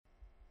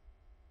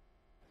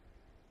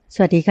ส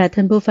วัสดีค่ะท่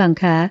านผู้ฟัง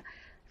คะ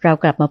เรา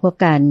กลับมาพบ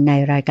กันใน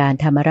รายการ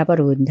ธรรมรับอ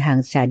รุณทาง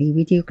สถานี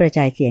วิทยุกระจ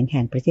ายเสียงแ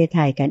ห่งประเทศไท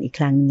ยกันอีก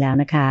ครั้งนึงแล้ว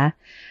นะคะ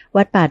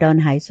วัดป่าดอน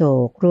หายโศ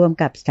กร่วม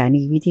กับสถา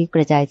นีวิทยุก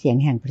ระจายเสียง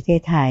แห่งประเท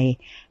ศไทย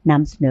น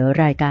ำเสนอ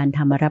รายการธ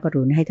รรมรับอ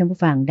รุณให้ท่านผู้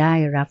ฟังได้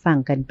รับฟัง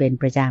กันเป็น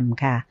ประจ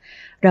ำค่ะ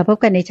เราพบ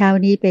กันในเช้า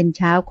นี้เป็นเ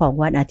ช้าของ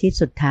วันอาทิตย์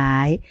สุดท้า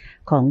ย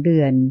ของเดื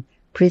อน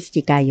พฤศ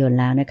จิกายน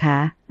แล้วนะคะ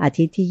อา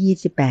ทิตย์ที่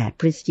28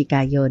พฤศจิก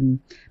ายน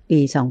ปี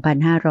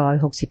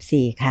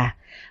2564ค่ะ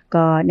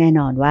ก็แน่น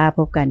อนว่าพ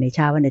บกันในเ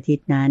ช้าวันอาทิต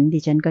ย์นั้นดิ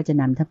ฉันก็จะ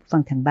นำท่านผู้ฟั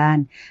งทางบ้าน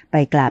ไป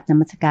กราบน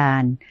มัสกา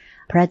ร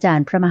พระอาจาร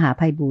ย์พระมหาไ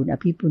พบูลย์อ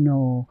ภิปุโน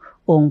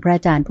องค์พระอ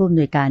าจารย์ผู้อำ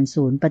นวยการ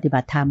ศูนย์ปฏิบั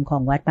ติธรรมขอ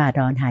งวัดป่าด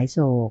อนหายโศ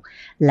ก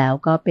แล้ว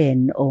ก็เป็น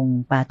อง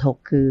ค์ปาฐก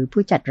คือ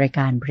ผู้จัดราย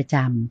การประจ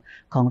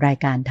ำของราย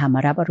การธรรม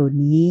รับอรุณ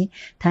นี้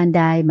ท่านไ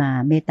ด้มา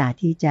เมตตา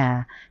ที่จะ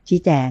ชี้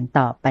แจงต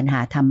อบปัญห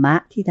าธรรมะ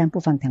ที่ท่าน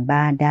ผู้ฟังทาง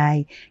บ้านได้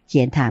เ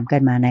ขียนถามกั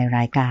นมาในร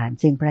ายการ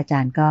ซึ่งพระอาจา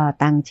รย์ก็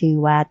ตั้งชื่อ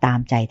ว่าตาม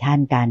ใจท่า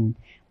นกัน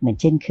เหมือน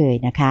เช่นเคย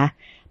นะคะ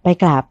ไป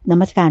กราบน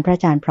มัสการพระอ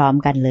าจารย์พร้อม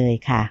กันเลย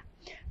ค่ะ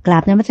กรา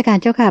บนมัสการ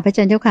เจ้าค่ะพระอาจ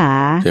ารย์เจ้าค่ะ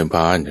เชิญพ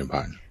รเชิญพ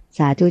รส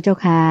าธุเจ้า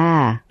ค่ะ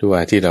ทุกวั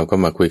นที่เราก็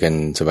มาคุยกัน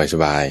ส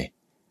บาย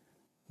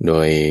ๆโด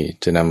ย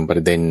จะนำปร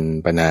ะเด็น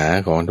ปัญหา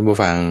ของท่านผู้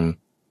ฟัง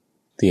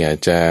ที่อาจ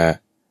จะ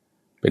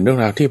เป็นเรื่อง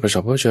ราวที่ประส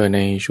บพบเจอใน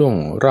ช่วง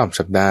รอบ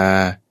สัปดาห์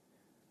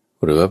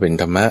หรือว่าเป็น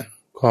ธรรมะ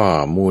ข้อ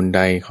มูลใ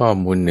ดข้อ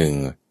มูลหนึ่ง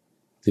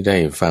ที่ได้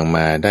ฟังม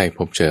าได้พ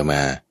บเจอม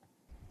า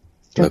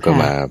แล้วก็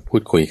มาพู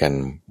ดคุยกัน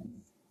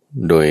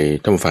โดย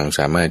ท่านผู้ฟัง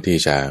สามารถที่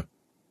จะ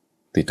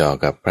ติดต่อ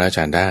กับพระอาจ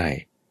ารย์ได้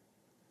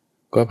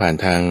ก็ผ่าน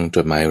ทางจ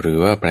ดหมายหรือ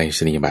ว่าไปรษ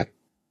ณียบัตร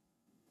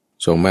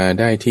ส่งมา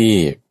ได้ที่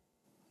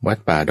วัด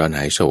ป่าดอนห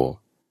ายโศก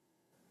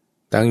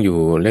ตั้งอยู่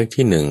เลข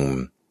ที่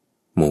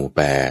1หมู่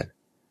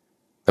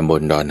8ตำบ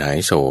ลดอนหาย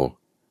โศก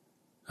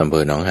อำเภ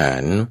อหนองหา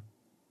น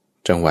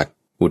จังหวัด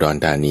อุดร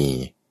ธานี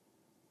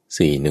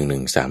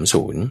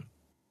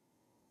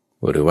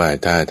41130หรือว่า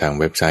ถ้าทาง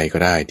เว็บไซต์ก็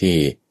ได้ที่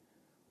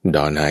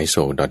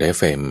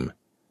donhaiso.fm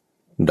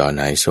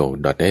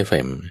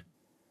donhaiso.fm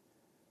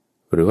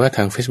หรือว่าท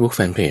าง Facebook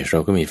Fanpage เร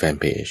าก็มีแฟน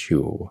เพจอ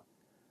ยู่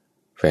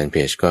แฟนเพ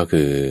จก็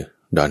คือ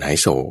ดอนไฮ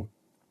โซ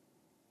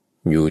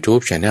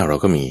YouTube Channel เรา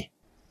ก็มี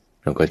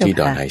แล้วก็ที่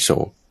ดอนไฮโซ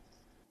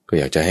ก็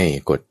อยากจะให้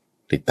กด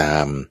ติดตา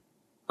ม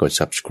กด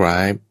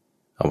Subscribe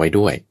เอาไว้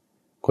ด้วย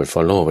กด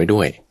Follow ไว้ด้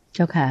วยเ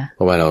จ้าค่ะเพ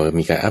ราะว่าเรา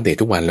มีการอัปเดต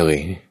ทุกวันเลย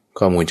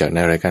ข้อมูลจากใน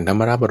รายการธรร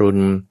มรับอรุ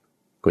ณ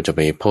ก็จะไป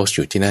โพสต์อ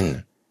ยู่ที่นั่น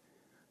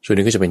ส่วน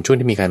นี้ก็จะเป็นช่วง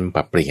ที่มีการป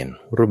รับเปลี่ยน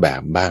รูปแบบ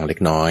บ้างเล็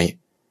กน้อย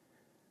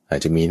อา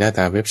จจะมีหน้าต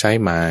าเว็บไซ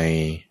ต์ใหม่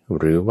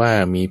หรือว่า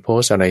มีโพ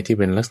สต์อะไรที่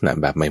เป็นลักษณะ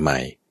แบบใหม่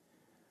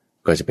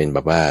ๆก็จะเป็นแบ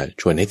บว่า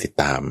ชวนให้ติด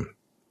ตาม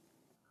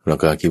แล้ว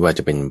ก็คิดว่าจ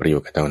ะเป็นประโย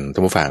ชน์กับท่า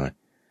นผู้ฟัง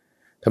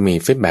ถ้ามี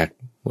ฟีดแบ็ก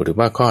หรือ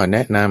ว่าข้อแน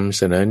ะนำเ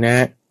สนอแนะ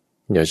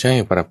อยากใ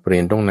ห้ปรับเปลี่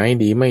ยนตรงไหน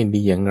ดีไม่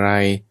ดีอย่างไร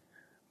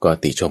ก็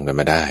ติชมกัน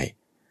มาได้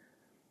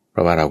เพร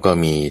าะว่าเราก็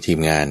มีทีม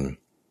งาน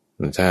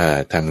ถ้า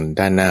ทาง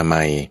ด้านหน้าไม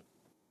ค์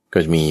ก็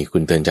จะมีคุ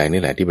ณเตือนใจ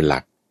นี่แหละที่เป็นห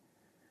ลัก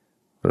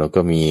แล้ว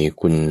ก็มี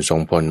คุณทร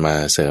งพลมา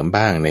เสริม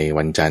บ้างใน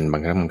วันจันทร์บา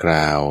งครั้งบางคร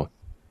าว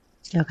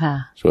เจ้าค่ะ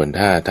ส่วน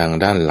ถ้าทาง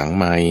ด้านหลัง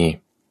ไมค์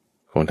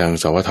ของทาง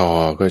สวท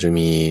ก็จะ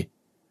มี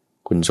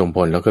คุณทรงพ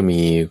ลแล้วก็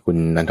มีคุณ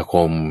นันทค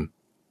ม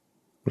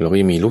แล้วก็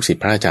ยังมีลูกศิษ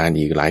ย์พระอาจารย์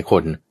อีกหลายค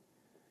น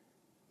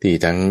ที่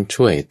ทั้ง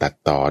ช่วยตัด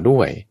ต่อด้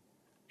วย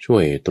ช่ว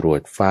ยตรว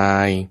จไฟ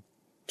ล์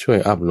ช่วย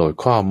อัปโหลด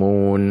ข้อ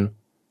มูล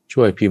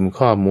ช่วยพิมพ์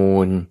ข้อมู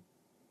ล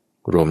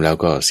รวมแล้ว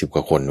ก็10 ก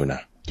ว่าคนนู่นน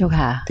ะเจ้า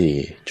ค่ะที่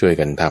ช่วย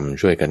กันท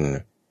ำช่วยกัน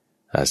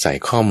ใส่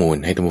ข้อมูล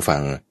ให้ท่านผู้ฟั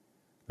ง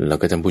แล้ว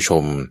ก็ท่านผู้ช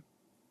ม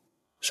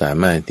สา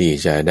มารถที่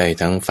จะได้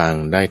ทั้งฟัง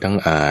ได้ทั้ง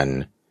อ่าน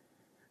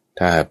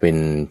ถ้าเป็น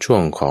ช่ว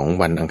งของ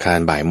วันอังคาร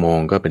บ่ายโมง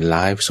ก็เป็นไล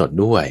ฟ์สด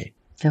ด้วย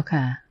เจ้า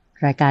ค่ะ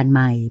รายการให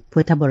ม่พุ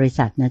ทธบริ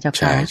ษัทนะเจ้าค่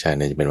ะใช่ๆเ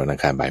นี่ยจะเป็นวันอัง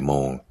คารบ่ายโม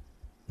ง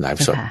ไล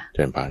ฟ์สดเ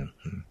ชิญฟัง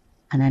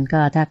อันนั้น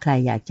ก็ถ้าใคร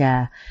อยากจะ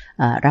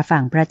รับฟั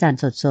งพระอาจารย์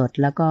สด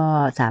ๆแล้วก็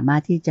สามาร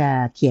ถที่จะ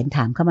เขียนถ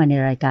ามเข้ามาใน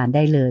รายการไ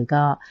ด้เลย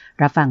ก็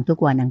รับฟังทุก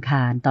วันอังค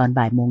ารตอน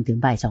บ่ายโมงถึง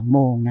บ่าย2 โม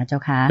งนะเจ้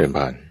าค่ะ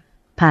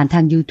ผ่านท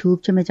าง YouTube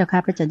ใช่ไหมเจ้าค่ะ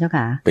พระอาจารย์เจ้า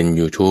ค่ะเป็น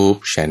YouTube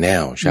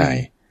Channel ใช่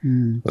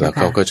แล้วเ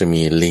ขาก็จะ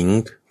มีลิง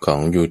ก์ของ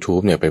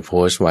YouTube เนี่ยไปโพ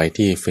สต์ไว้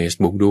ที่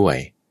Facebook ด้วย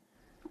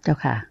เจ้า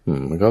ค่ะ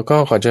มันก็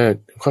เขาจะ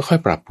ค่อย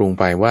ๆปรับปรุง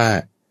ไปว่า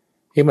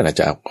มันอาจ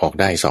จะออก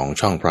ได้2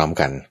 ช่องพร้อม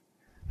กัน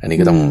อันนี้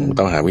ก็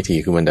ต้องหาวิธี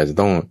คือมันอาจจะ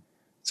ต้อง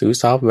ซื้อ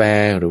ซอฟต์แว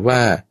ร์หรือว่า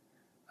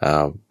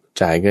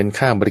จ่ายเงิน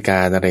ค่าบริกา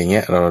รอะไรเ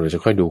งี้ยเราจะ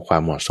ค่อยดูควา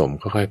มเหมาะสม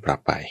ค่อยๆปรับ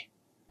ไป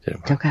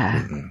เจ้าค่ะ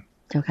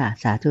เจ้าค่ะ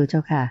สาธุเจ้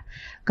าค่ะ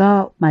ก็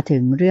มาถึ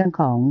งเรื่อง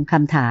ของค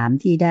ำถาม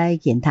ที่ได้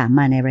เขียนถาม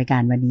มาในรายกา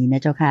รวันนี้นะ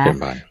เจ้าค่ะ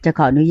จะข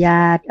ออนุญ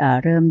าต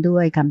เริ่มด้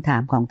วยคำถา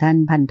มของท่าน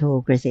พันโท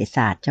เกษตรศ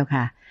าสตร์เจ้า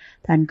ค่ะ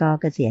ท่านก็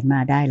เกษียณมา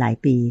ได้หลาย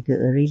ปีคือ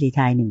Early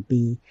Retire 1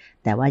 ปี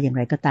แต่ว่าอย่างไ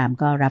รก็ตาม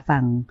ก็รับฟั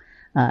ง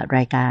ร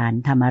ายการ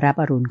ธรรมรับ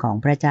อรุณของ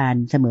พระอาจาร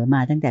ย์เสมอม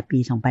าตั้งแต่ปี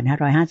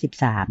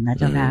2553นะ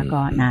เจ้าค่ะ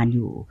ก็นานอ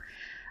ยู่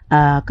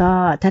ก็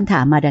ท่านถ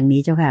ามมาดัง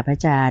นี้เจ้าค่ะพระอ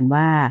าจารย์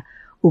ว่า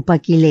อุป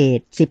กิเลส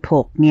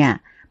16เนี่ย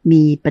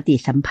มีปฏิ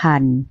สัมพั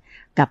นธ์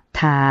กับ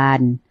ทาน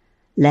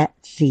และ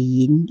ศี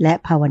ลและ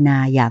ภาวนา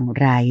อย่าง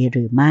ไรห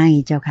รือไม่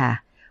เจ้าค่ะ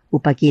อุ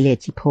ปกิเลส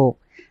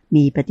16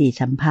มีปฏิ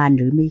สัมพันธ์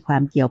หรือมีควา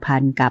มเกี่ยวพั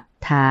นกับ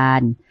ทา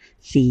น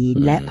ศีล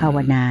และภาว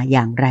นาอ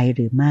ย่างไรห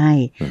รือไม่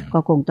ก็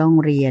คงต้อง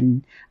เรียน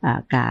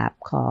กราบ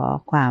ขอ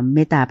ความเม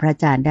ตตาพระอ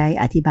าจารย์ได้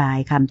อธิบาย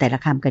คำแต่ละ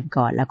คำกัน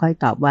ก่อนแล้วค่อย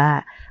ตอบว่า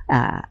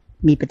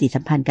มีปฏิ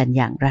สัมพันธ์กัน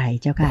อย่างไร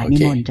เจ้าค่ะนิ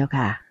มนต์เจ้า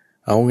ค่ะ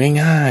เอา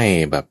ง่าย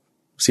ๆแบบ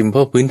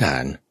simple พื้นฐา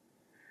น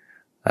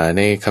ใ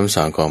นคำส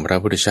อนของพระ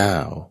พุทธเจ้า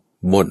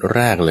บทแร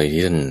กเลย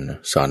ที่ท่าน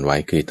สอนไว้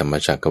คือธรรม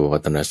จักรวั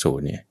ฏนสูต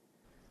รเนี่ย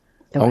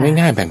เอา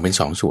ง่ายๆแบ่งเป็น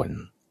2ส่วน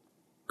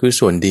คือ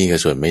ส่วนดีกับ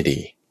ส่วนไม่ดี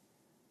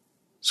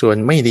ส่วน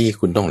ไม่ดี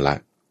คุณต้องละ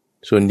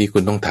ส่วนดีคุ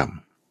ณต้องท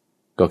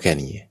ำก็แค่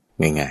นี้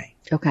ง่าย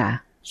ๆเจ้าค่ะ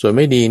ส่วนไ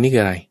ม่ดีนี่คื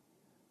ออะไร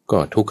ก็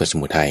ทุกข์กับส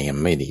มุทัย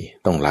มันไม่ดี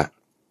ต้องละ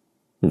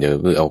เดี๋ยว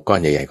เอาก้อน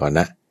ใหญ่ๆก่อน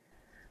นะ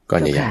ก้อ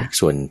นใหญ่ๆ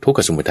ส่วนทุกข์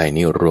กับสมุทัย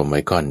นี่รวมไว้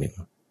ก้อนหนึ่ง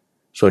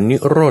ส่วนนิ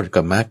โรธ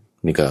กับมรรค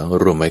นี่ก็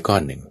รวมไว้ก้อ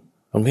นหนึ่ง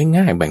เอา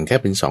ง่ายๆแบ่งแค่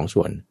เป็น2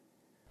ส่วน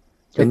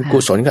เป็นกุ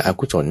ศลกับอ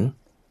กุศล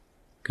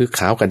คือข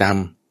าวกับด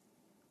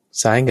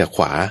ำซ้ายกับข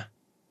วา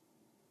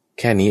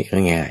แค่นี้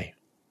ง่าย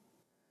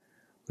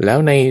ๆแล้ว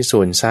ในส่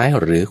วนซ้าย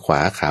หรือขวา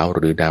ขาวห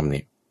รือดำเ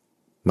นี่ย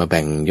มาแ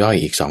บ่งย่อย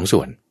อีก2ส่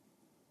วน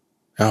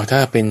เอาถ้า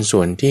เป็นส่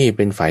วนที่เ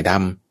ป็นฝ่ายด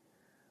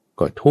ำ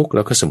ก็ทุกข์แ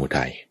ล้วก็สมุ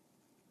ทัย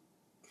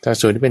ถ้า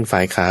ส่วนที่เป็นฝ่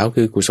ายขาว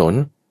คือกุศล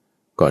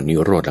ก็นิ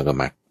โรธแล้วก็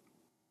มรรค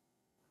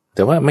แ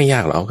ต่ว่าไม่ย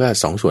ากหรอกเอาก็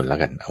2ส่วนแล้ว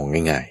กันเอา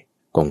ง่าย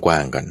ๆกว้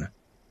างๆกันนะ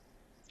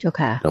เจ้า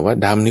ค่ะแต่ว่า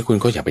ดำนี่คุณ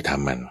ก็อย่าไปท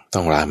ำมันต้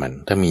องละมัน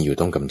ถ้ามีอยู่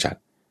ต้องกำจัด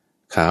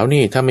ขาว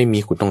นี่ถ้าไม่มี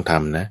คุณต้องท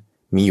ำนะ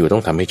มีอยู่ต้อ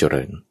งทำให้เจ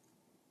ริญ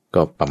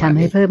ก็ประมาณนี้ทำ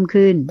ให้เพิ่ม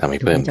ขึ้นทำให้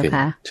เพิ่มขึ้น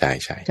ใช่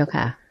ใช่เจ้า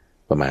ค่ะ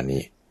ประมาณ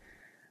นี้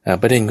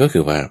ประเด็นก็คื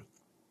อว่า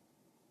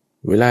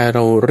เวลาเร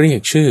าเรีย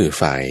กชื่อ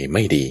ฝ่ายไ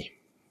ม่ดี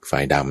ฝ่า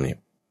ยดำเนี่ย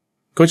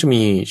ก็จะ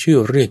มีชื่อ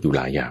เรียกอยู่ห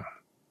ลายอย่าง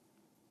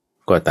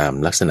ก็ตาม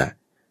ลักษณะ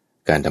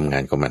การทำงา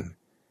นของมัน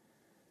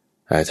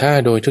ถ้า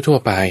โดยทั่ว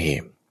ๆไป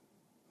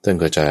ท่าน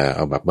ก็จะเอ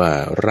าแบบว่า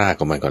ราก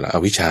ของมันก่อนละอ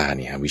วิชชาเ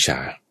นี่ยวิชา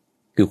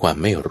คือความ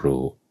ไม่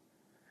รู้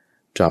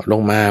เจาะล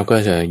งมาก็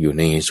จะอยู่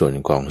ในส่วน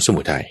ของส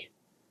มุทัย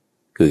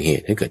คือเห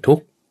ตุให้เกิดทุก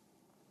ข์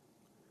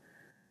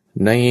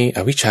ในอ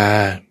วิชชา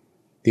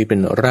ที่เป็น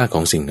รากข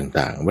องสิ่ง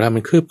ต่างๆเวลามั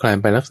นคืบคลาน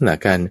ไปลักษณะ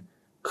การ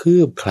คื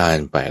บคลาน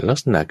ไปลัก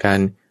ษณะการ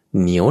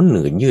เหนียวห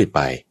นืดยืดไ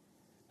ป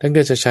ท่าน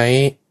ก็จะใช้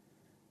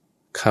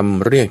ค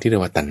ำเรียกที่เรีย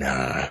กว่าตัณหา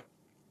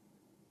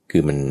คื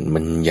อมั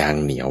นยาง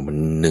เหนียวมัน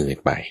หนืด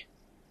ไป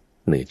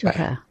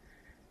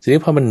ทีนี้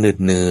พอมันห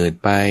นืด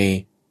ไป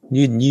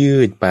ยื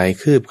ดไป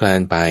คืบคลาน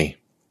ไป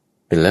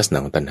เป็นลักษณะ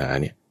ของตัณหา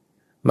เนี่ย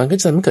มันก็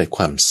จะทำให้เกิดค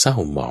วามเศร้า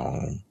หมอง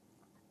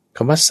ค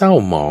ำว่าเศร้า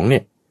หมองเนี่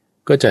ย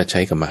ก็จะใช้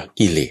คำว่า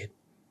กิเล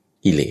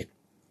ส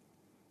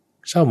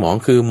เศร้าหมอง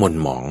คือหม่น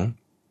หมอง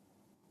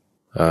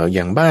อ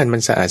ย่างบ้านมั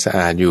นสะอ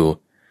าดอยู่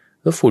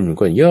แล้วฝุ่น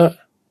ก็เยอะ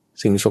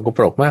สิ่งสกป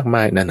รกมากม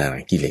ายนั่นน่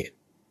ะกิเลส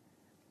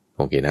โ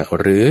อเคนะ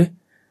หรือ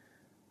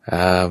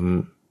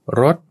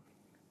ร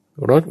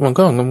ถมัน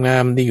ก็งา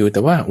มๆดีอยู่แ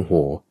ต่ว่าโอ้โห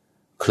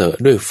เคลอะ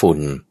ด้วยฝุ่น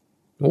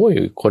โอ้ย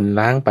คน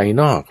ล้างไป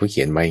นอกเขาเ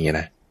ขียนไว้อย่างนี้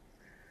นะ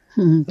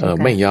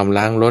ไม่ยอม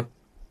ล้างรถ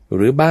ห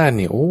รือบ้านเ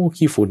นี่ยโอ้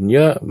ขี้ฝุ่นเย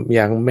อะอ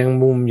ย่างแมง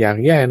มุมอยาก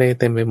แย่อะไร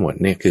เต็มไปหมด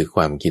เนี่ยคือค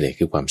วามกิเลส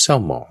คือความเศร้า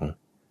หมอง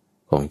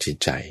ของจิต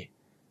ใจ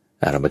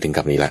เรามาถึง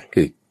กับนี้ละ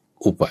คือ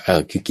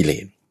คือกิเล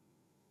ส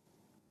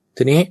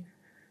ทีนี้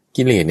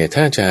กิเลสเนี่ย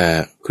ถ้าจะ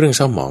เครื่องเ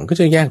ศร้าหมองก็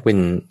จะแยกเป็น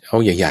เอา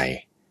ใหญ่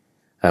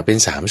ๆเป็น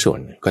3ส่วน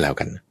ก็แล้ว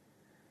กัน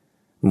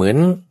เหมือน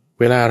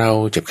เวลาเรา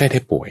เจ็บไข้ได้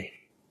ป่วย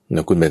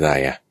คุณเป็นอะไร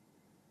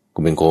คุ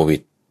ณเป็นโควิ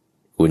ด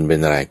คุณเป็น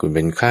อะไรคุณเ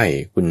ป็นไข้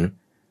คุณ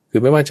คื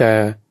อไม่ว่าจะ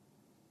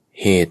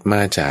เหตุม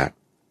าจาก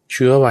เ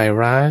ชื้อไว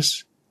รัส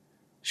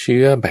เ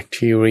ชื้อแบค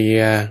ทีเรี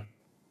ย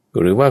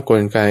หรือว่าก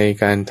ลไก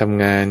การท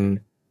ำงาน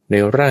ใน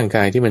ร่างก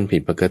ายที่มันผิ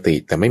ดปกติ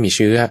แต่ไม่มีเ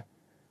ชื้อ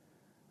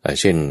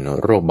เช่น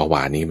โรคเบาหว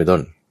านนี้เป็นต้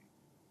น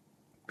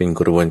เป็น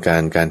กระบวนก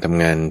ารท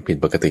ำงานผิด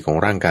ปกติของ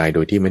ร่างกายโด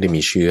ยที่ไม่ได้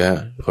มีเชื้อ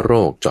โร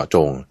คเจาะจ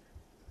ง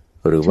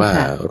หรือว่า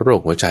โรค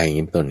หัวใจอย่าง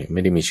นี้เป็นต้นไ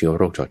ม่ได้มีเชื้อ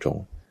โรคเจาะจง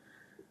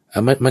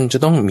มันจะ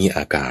ต้องมีอ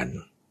าการ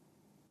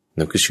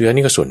นั่นคือเชื้อ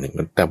นี่ก็ส่วนหนึ่ง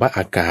แต่ว่า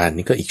อาการ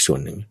นี่ก็อีกส่วน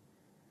หนึ่ง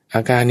อ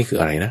าการนี่คือ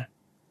อะไรนะ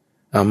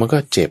มันก็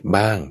เจ็บ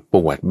บ้างป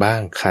วดบ้า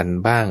งคัน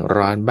บ้าง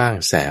ร้อนบ้าง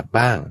แสบ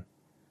บ้าง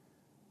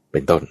เป็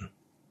นต้น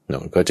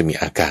ก็จะมี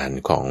อาการ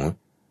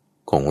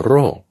ของโร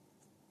ค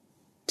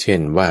เช่น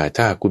ว่า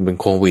ถ้าคุณเป็น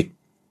โควิด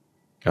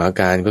อา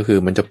การก็คือ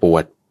มันจะปว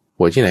ด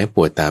ที่ไหนป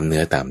วดตามเนื้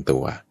อตามตั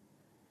ว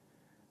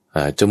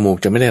จมูก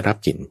จะไม่ได้รับ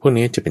กลิ่นพวก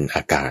นี้จะเป็นอ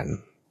าการ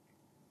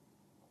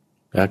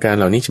เ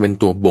หล่านี้จะเป็น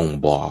ตัวบ่ง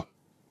บอก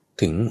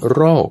ถึงโ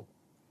รค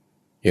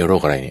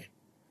อะไรเนี่ย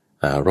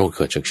โรคเ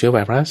กิดจากเชื้อไว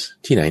รัส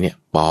ที่ไหนเนี่ย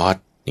ปอด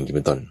อย่างนี้เ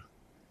ป็นต้น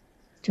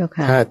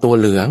ถ้าตัว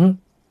เหลือง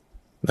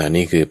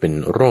นี่คือเป็น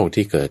โรค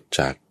ที่เกิด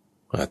จาก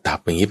ตับ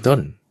อย่างนี้เป็นต้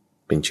น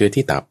เป็นเชื้อ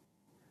ที่ตับ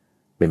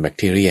เป็นแบค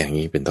ทีเรียอย่าง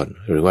นี้เป็นต้น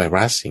หรือไว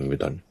รัสอย่างนี้เป็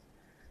นต้น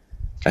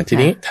ที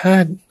นี้ถ้า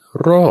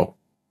โรค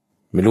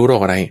ไม่รู้โร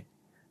คอะไร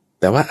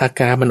แต่ว่าอา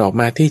การมันออก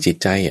มาที่จิต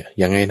ใจ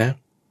ยังไงนะ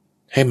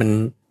ให้มัน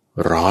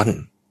ร้อน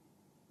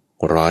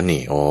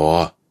นี่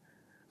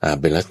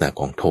เป็นลักษณะ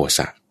ของโทส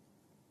ะ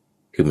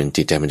คือมัน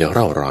จิตใจมันจะเ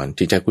ร่าร้อน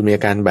จิตใจคุณมีอ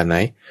าการแบบไหน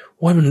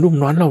ว่ามันรุ่ม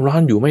ร้อนเร่าร้อ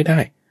นอยู่ไม่ได้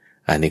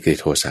อันนี้คือ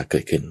โทสะเกิ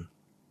ดขึ้น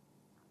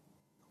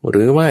ห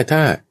รือว่าถ้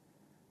า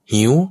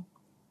หิว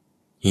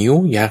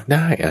อยากไ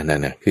ด้อันนั้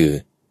นนะคือ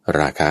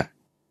ราคะ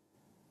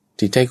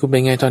จิตใจคุณเป็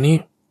นไงตอนนี้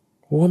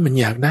ว่ามัน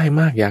อยากได้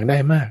มาก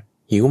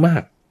หิวมา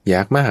กอย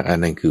ากมากอัน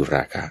นั้นคือร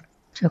าคะ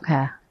เจ้าค่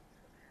ะ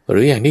ห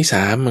รืออย่างที่ส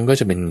ามมันก็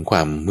จะเป็นคว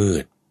ามมื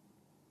ด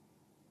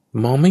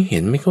มองไม่เห็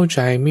นไม่เข้าใจ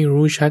ไม่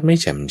รู้ชัดไม่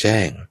แจ่มแจ้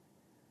ง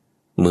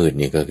มืด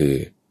นี่ก็คือ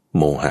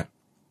โมหะ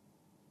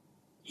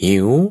หิ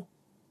ว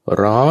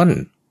ร้อน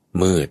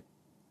มืด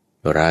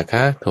ราค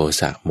ะโท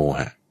สะโมห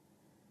ะ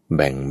แ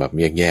บ่งแบบ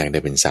แยกๆได้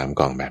เป็น3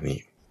กองแบบนี้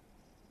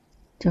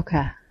เจ้า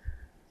ค่ะ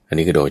อัน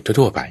นี้ก็โดย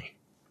ทั่วๆไป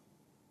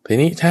ที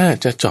นี้ถ้า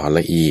จะเจาะล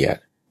ะเอียด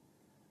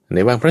ใน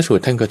บางพระสูต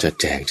รท่านก็จะ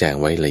แจกแจง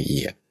ไว้ละเ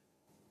อียด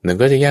นั่น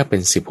ก็จะแยกเป็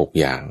น16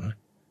อย่าง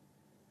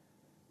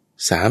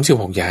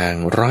36อย่าง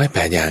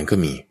108อย่างก็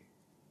มี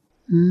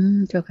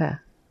เจ้าค่ะ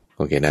โ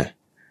อเคนะ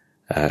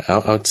เอ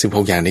า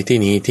16อย่างในที่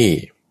นี้ที่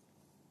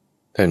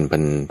ท่านพั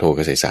นโทเก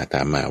ษตรศาสตร์ถ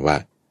ามมาว่า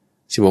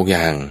16อ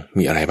ย่าง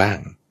มีอะไรบ้าง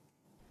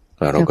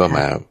เราก็ม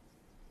า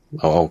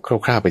เอา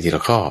คร่าวๆไปทีล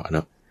ะข้อเน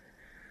าะ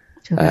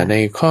ใน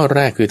ข้อแร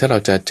กคือถ้าเรา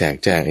จะแจก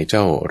แจงไอ้เจ้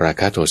ารา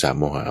คะโทสะ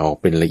โมหะเอา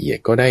เป็นละเอียด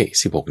ก็ได้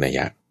16นัยย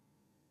ะ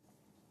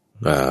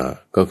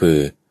ก็คือ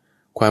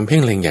ความเพ่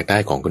งเล็งอยากได้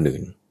ของคนอื่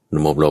น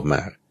โลภม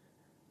าก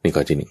นี่ข้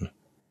อที่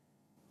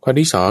1ข้อ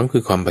ที่2คื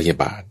อความพยา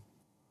บาท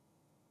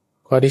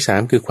ข้อที่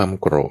3คือความ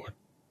โกรธ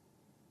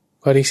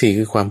ข้อที่4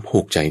คือความผู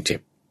กใจเจ็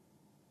บ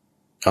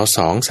เอา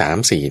2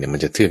 3 4เนี่ยมัน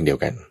จะเทือกเดียว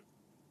กัน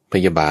พ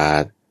ยาบา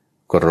ท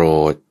โกร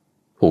ธ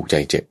ผูกใจ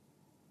เจ็บ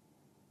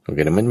โอเค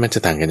นะมันจะ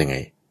ต่างกันยังไง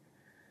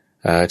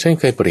ฉัน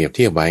เคยเปรียบเ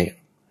ทียบไว้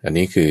อัน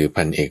นี้คือ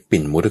พันเอก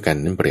ปิ่นมุทุกัน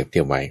นั้นเปรียบเที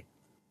ยบไว้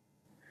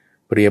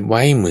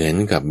เหมือน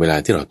กับเวลา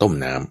ที่เราต้ม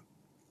น้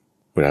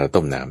ำเวลาเรา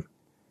ต้มน้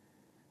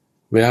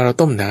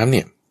ำเ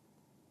นี่ย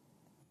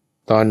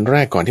ตอนแร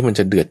กก่อนที่มัน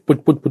จะเดือดปุด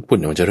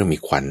มันจะเริ่มมี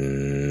ควัน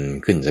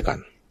ขึ้นซะก่อน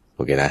โ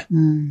อเคนะ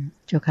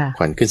เจ้าค่ะค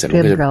วันขึ้นเสร็จแล้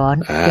วก็จะ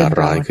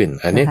ร้อนขึ้น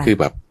อันนี้คือ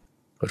แบบ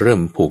เริ่ม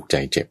ผูกใจ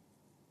เจ็บ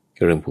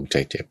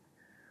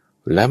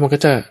แล้วมันก็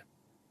จะ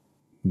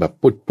แบบ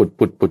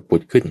ปุ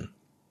ดขึ้น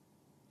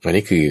อัน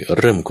นี้คือ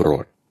เริ่มโกร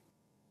ธ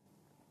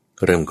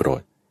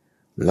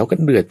แล้วก็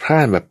เดือดพล่า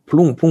นแบบ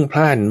พุ่งพ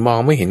ล่านมอง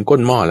ไม่เห็นก้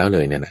นหม้อแล้วเล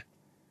ยเนี่ยนะ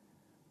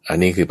อัน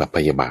นี้คือแบบพ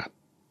ยาบาท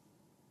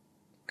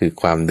คือ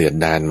ความเดือด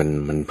ดาล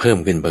มันเพิ่ม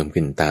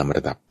ขึ้นตามร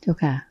ะดับ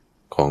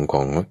ของ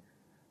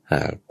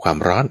ความ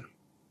ร้อน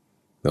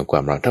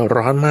ถ้า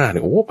ร้อนมากเ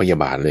นี่ยโอ้พยา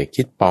บาทเลย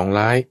คิดปอง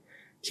ร้าย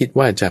คิด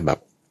ว่าจะแบบ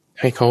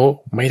ให้เขา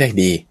ไม่ได้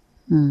ดี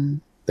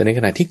แต่ในข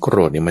ณะที่โกร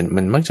ธเนี่ย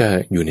มันมักจะ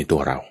อยู่ในตั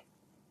วเรา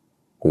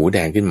หูแด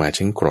งขึ้นมา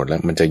ฉันโกรธแล้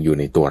วมันจะอยู่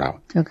ในตัวเรา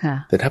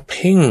แต่ถ้าเ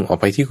พ่งออก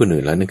ไปที่คน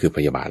อื่นแล้วนั่นคือพ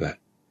ยาบาทละ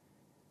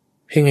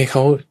เพ่งให้เข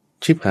า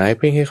ชิบหายเ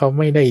พ่งให้เขา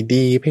ไม่ได้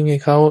ดีเพ่งให้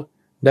เขา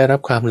ได้รับ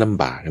ความล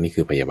ำบากนี่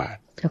คือพยาบาท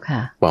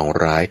ปอง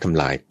ร้ายท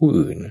ำลายผู้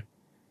อื่น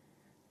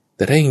แ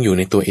ต่ถ้ายังอยู่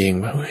ในตัวเอง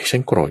ว่าฉั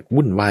นโกรธ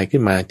วุ่นวายขึ้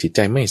นมาจิตใจ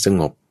ไม่ส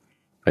งบ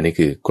อันนี้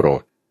คือโกร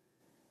ธ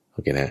โอ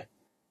เคนะ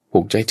ผู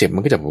กใจเจ็บมั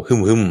นก็จะหึม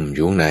อ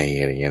ยู่ข้างใน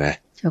อะไรอย่างเงี้ยนะ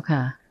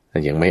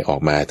ยังไม่ออก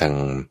มาท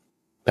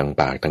าง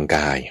ปากทางก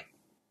าย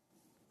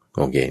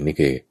โอเคนี่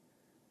คือ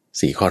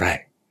4ข้อแรก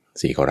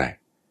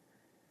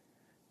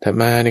ถัด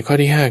มาในข้อ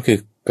ที่5คือ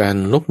การ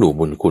ลบหลู่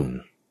บุญคุ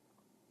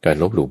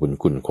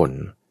ณคน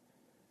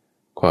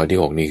ข้อที่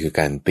6นี่คือ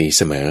การตีเ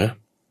สมอ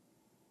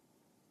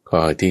ข้อ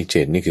ที่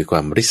7นี่คือคว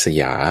ามริษ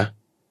ยา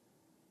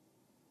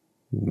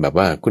แบบ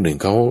ว่าคนอื่น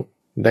เขา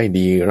ได้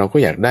ดีเราก็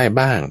อยากได้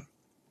บ้าง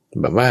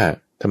แบบว่า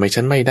ทำไม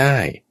ฉันไม่ได้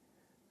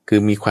คือ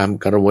มีความ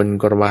กระวน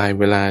กระวาย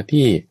เวลา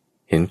ที่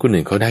เห็นคน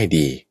อื่นเขาได้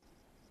ดี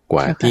ก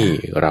ว่าที่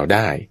เราไ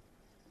ด้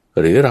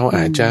หรือเราอ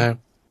าจจ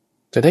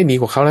ะได้ดี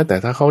กว่าเขาแล้วแต่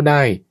ถ้าเขาไ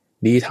ด้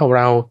ดีเท่าเ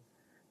รา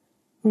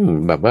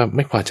แบบว่าไ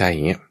ม่พอใจอ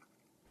ย่างเงี้ย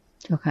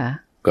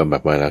ก็แบ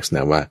บว่าลักษณ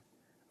ะว่า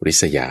ริ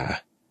ษยา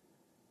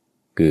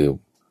คือ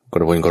ก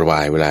ระวนกระวา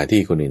ยเวลา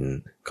ที่คนอื่น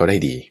เขาได้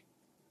ดี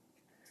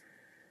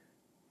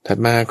ถัด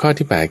มาข้อ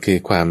ที่8คือ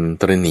ความ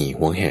ตระหนี่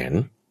หวงแหน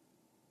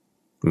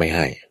ไม่ใ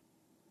ห้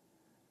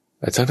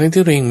ทั้ง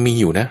ที่ตัวเองมี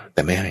อยู่นะแ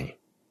ต่ไม่ให้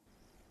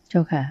เจ้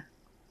าค่ะ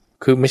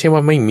คือไม่ใช่ว่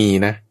าไม่มี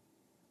นะ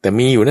แต่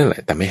มีอยู่นั่นแหล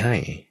ะแต่ไม่ให้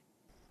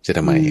จะท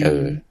ำไม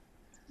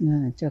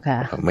เจ้าค่ะ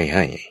ไม่ใ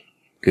ห้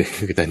คือ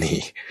ตระหนี่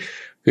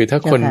คือถ้า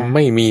คนไ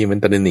ม่มีมัน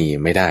ตระหนี่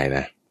ไม่ได้น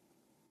ะ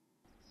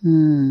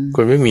ค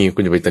นไม่มีคุ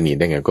ณจะไปตระหนี่ไ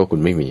ด้ไงก็คุณ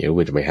ไม่มีแล้ว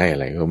คุณจะไปให้อะ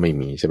ไรก็ไม่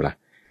มีใช่ปะ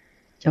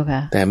เจ้าค่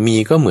ะแต่มี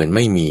ก็เหมือนไ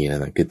ม่มีนะ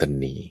คือตระ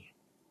หนี่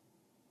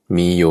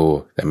มีอยู่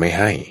แต่ไม่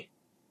ให้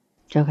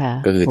เจ้าค่ะ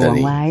ก็คือตระห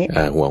นี่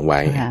ห่วงไ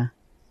ว้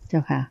เจ้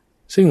าค่ะ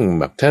ซึ่ง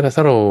แบบถ้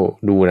าเรา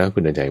ดูนะคุ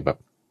ณใจแบบ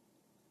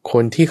ค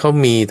นที่เขา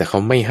มีแต่เขา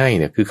ไม่ให้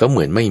เนี่ยคือเขาเห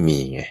มือนไม่มี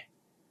ไง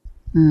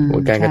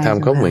การกระท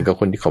ำเขาเหมือนกับ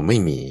คนที่เขาไม่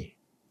มี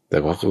แต่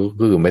เขา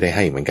คือไม่ได้ใ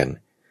ห้เหมือนกัน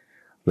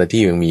และ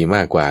ที่ยังมีม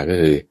ากกว่าก็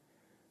คือ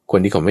คน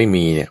ที่เขาไม่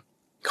มีเนี่ย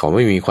เขาไ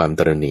ม่มีความ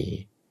ตระหนี่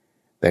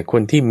แต่ค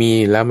นที่มี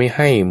แล้วไม่ใ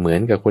ห้เหมือ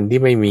นกับคนที่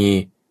ไม่มี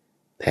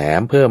แถม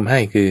เพิ่มให้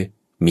คือ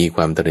มีค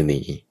วามตระห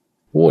นี่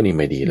โอ้นี่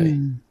ไม่ดีเลย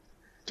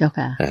เจ้า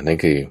ค่ะนั่น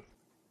คือ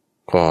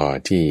ข้อ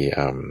ที่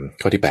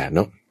ข้อที่8เ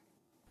นาะ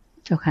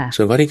เจ้าค่ะ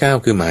ส่วนข้อที่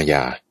9คือมาย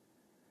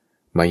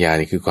า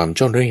นี่คือความ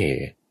จ้องเร่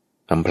ห์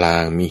อำพรา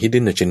งมี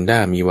hidden agenda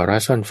มีวาระ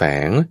ซ่อนแฝ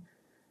ง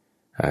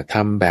ท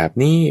ำแบบ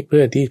นี้เพื่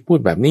อที่พูด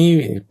แบบนี้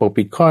ปก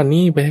ปิดข้อ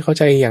นี้ไปให้เข้า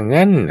ใจอย่าง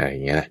นั้นอะไรอย่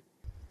างเงี้ย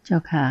เจ้า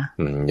ค่ะ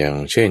อย่าง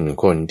เช่น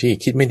คนที่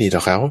คิดไม่ดีต่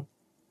อเขา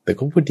แต่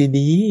ก็พูด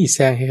ดีๆแซ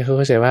งให้เขาเ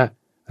ข้าใจว่า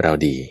เรา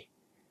ดี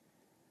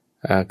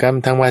กรรม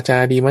ทางวาจา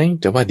ดีไหม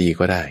จะว่าดี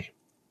ก็ได้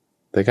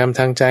แต่กรรม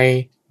ทางใจ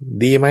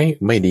ดีไหม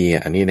ไม่ดี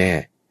อันนี้แน่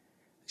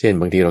เช่น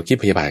บางทีเราคิด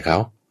พยาบาทเขา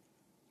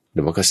เ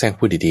ดี๋ยวมันก็แซง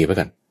พูดดีๆไป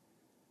ก่อน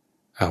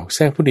แซ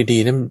งพูดดี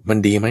ๆนั้นมัน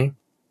ดีไหม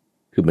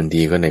คือมัน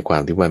ดีก็ในควา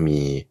มที่ว่ามี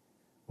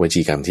ว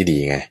จีกรรมที่ดี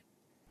ไง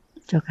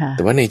เจ้าค่ะแ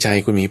ต่ว่าในใจ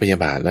คุณมีพยา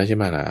บาทแล้วใช่ไ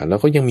หมล่ะแล้ว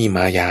ก็ยังมีม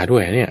ายาด้ว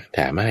ยเนี่ยแถ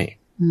มให้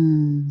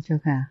เจ้า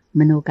ค่ะ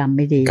มโนกรรมไ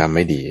ม่ดีกรรมไ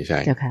ม่ดีใช่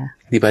เจ้าค่ะ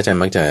ที่พระอาจารย์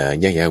มักจะ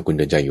แยกแยะคุณเ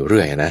ดินใจอยู่เ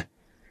รื่อยนะ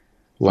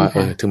ว่า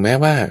ถึงแม้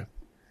ว่า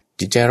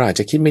จิตใจเราอาจ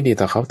จะคิดไม่ดี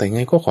ต่อเขาแต่ไ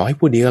งก็ขอให้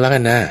พูดดีก็แล้วกั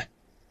นนะ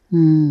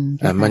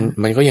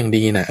มันก็ยัง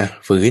ดีนะ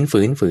ฝื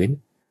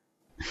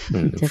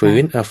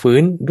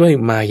นด้วย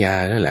มายา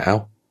นั่นแหละ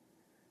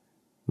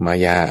มา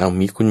ยา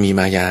คุณมี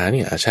มายาเ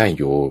นี่ยใช่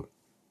อยู่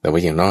แต่ว่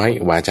าอย่างน้อย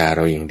วาจาเ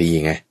รายังดี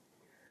ไง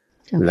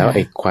แล้วไ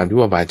อ้ความที่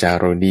ว่าวาจา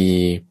เราดี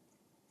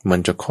มัน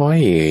จะค่อย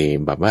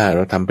แบบว่าเร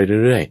าทำไป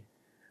เรื่อย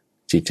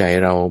ๆจิตใจ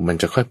เรามัน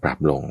จะค่อยปรับ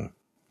ลง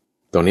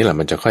ตรงนี้แหละ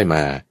มันจะค่อยม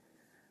า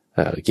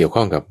เกี่ยวข้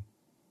องกับ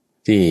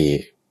ที่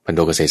พันโท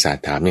เกษตรศาสต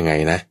ร์ถามยังไง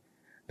นะ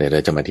เดี๋ยวเรา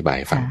จะมาอธิบาย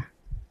ฟัง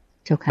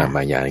ม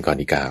ายาในข้อ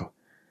ที่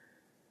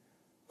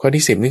9ข้อ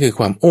ที่10นี่คือ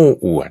ความโอ้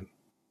อวด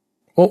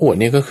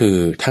เนี่ยก็คือ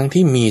ทั้ง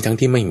ที่มีทั้ง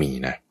ที่ไม่มี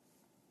นะ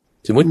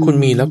สมมติคุณ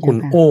มีแล้วคุณ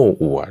โอ้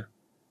อวด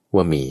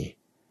ว่ามี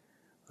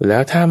แล้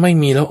วถ้าไม่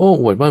มีแล้วโอ้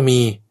อวดว่ามี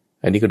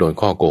อันนี้ก็โดน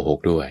ข้อโกหก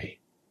ด้วย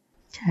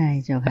ใช่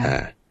เจ้าค่ะ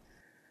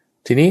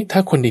ทีนี้ถ้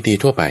าคนดี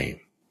ๆทั่วไป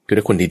คือ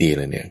ถ้าคนดีๆ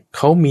เลยเนี่ยเ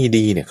ขามี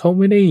ดีเนี่ยเขาไ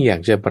ม่ได้อยา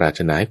กจะปรารถ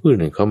นาให้ผู้อื่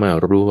นเขามา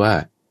รู้ว่า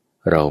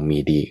เรามี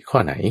ดีข้อ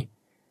ไหน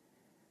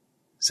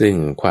ซึ่ง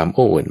ความโ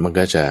อ้อวดมัน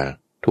ก็จะ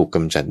ถูกก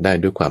ำจัดได้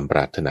ด้วยความปร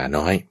ารถนา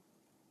น้อย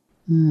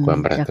ความ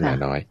ปรารถนา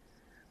น้อย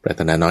ปราร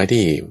ถนาน้อย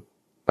ที่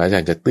พระอาจา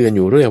รย์จะเตือนอ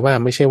ยู่เรื่อยว่า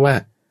ไม่ใช่ว่า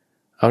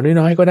เอา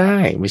น้อยๆก็ได้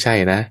ไม่ใช่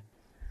นะ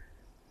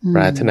ป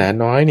รารถนา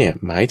น้อยเนี่ย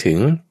หมายถึง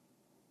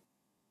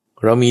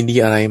เรามีดี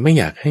อะไรไม่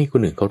อยากให้คน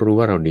อื่นเขารู้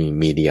ว่าเรา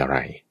มีดีอะไร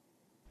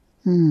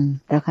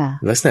เจ้าค่ะ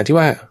ลักษณะที่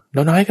ว่าเร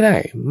าน้อยก็ได้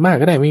มาก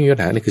ก็ได้ไม่มีปัญ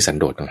หานี่คือสัน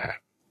โดษต่างหาก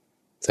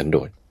สันโด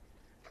ษ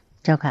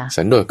เจ้าค่ะ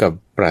สันโดษกับ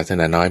ปรารถ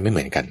นาน้อยไม่เห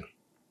มือนกัน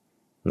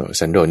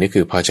สันโดษนี่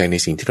คือพอใจใน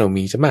สิ่งที่เรา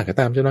มีจะมากก็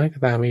ตามจะน้อยก็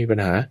ตามไม่มีปัญ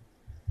หา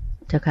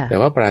แต่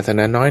ว่าปรารถน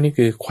าน้อยนี่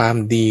คือความ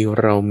ดี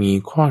เรามี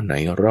ข้อไหน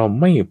เรา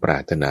ไม่ปรา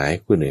รถนาให้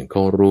คนอื่นเข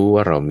ารู้ว่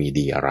าเรามี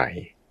ดีอะไร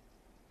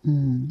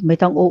ไม่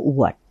ต้องโอ้อ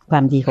วดควา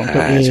มดีของตั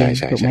วเอง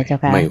ถูกไหมเจ้า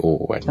ค่ะไม่โอ้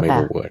อว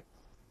ด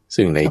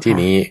ซึ่งในที่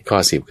นี้ข้อ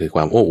10คือค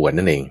วามโอ้อวด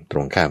นั่นเองตร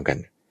งข้ามกัน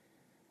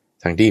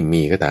ทั้งที่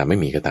มีก็ตามไม่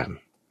มีก็ตาม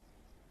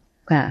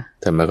ค่ะ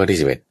ถัดมาข้อที่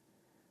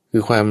11คื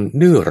อความ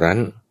ดื้อรั้น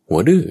หั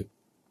วดื้อ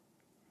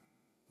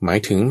หมาย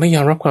ถึงไม่ย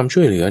อมรับความ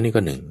ช่วยเหลือนี่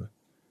ก็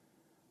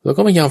1แล้ว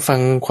ก็ไม่ยอมฟัง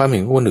ความเห็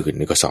นของคนอื่น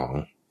นี่ก็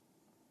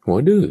2หัว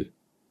ดื้อ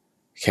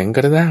แข็งก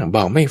ระด้างบ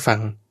อกไม่ฟัง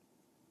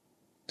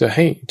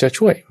จะ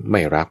ช่วยไ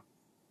ม่รับ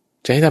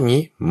จะให้ทำ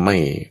งี้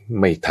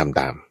ไม่ทำ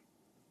ตาม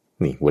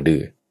นี่หัวดื้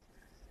อ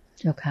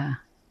เจ้าค่ะ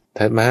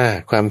ถัดมา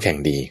ความแข่ง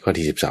ดีข้อ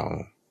ที่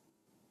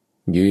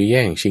12ยื้อแ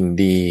ย่งชิง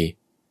ดี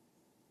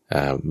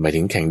หมายถึ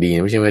งแข่งดี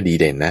ไม่ใช่ว่าดี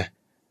เด่นนะ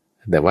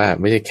แต่ว่า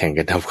ไม่ใช่แข่ง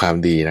กันทำความ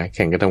ดีนะแ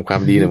ข่งกันทำควา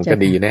มดีมันก็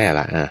ดีแน่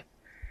ละ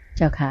เ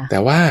จ้าค่ะแต่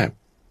ว่า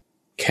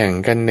แข่ง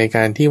กันในก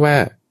ารที่ว่า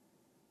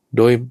โ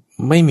ดย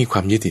ไม่มีคว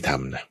ามยุติธรร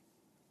มนะ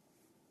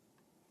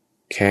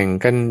แข่ง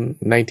กัน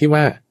ในที่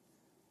ว่า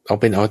เอา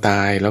เป็นเอาต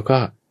ายแล้วก็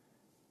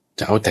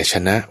จะเอาแต่ช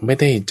นะไม่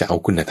ได้จะเอา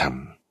คุณธรรม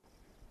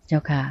เจ้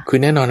าค่ะคือ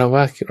แน่นอนแล้ว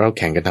ว่าเราแ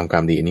ข่งกันทำควา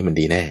มดีอันนี้มัน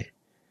ดีแน่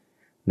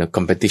เนอะ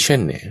competition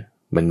เนี่ย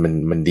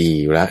มันดี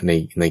อยู่แล้ว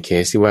ในเค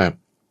สที่ว่า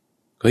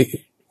เฮ้ย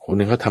คน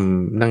นึงเขาท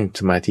ำนั่ง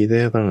สมาธิได้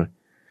ตั้ง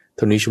เ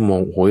ท่านี้ชั่วโมง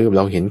โอ้ยเ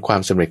ราเห็นควา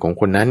มสำเร็จของ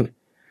คนนั้น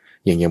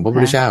อย่างพระพุ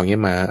ทธเจ้าอย่างเงี้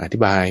ยมาอธิ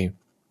บาย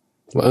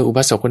ว่าอุบ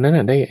าสกคนนั้น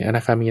ได้อน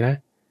าคามีนะ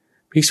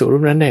ภิกษุรู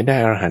ปนั้นได้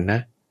อรหันต์นะ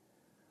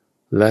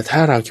แล้วถ้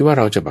าเราคิดว่า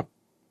เราจะแบบ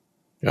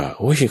โ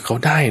อ้ยเขา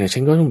ได้นะฉั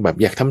นก็แบบ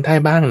อยากทำได้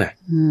บ้างนะ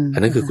อัน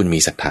นั้นคือคุณมี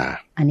ศรัทธา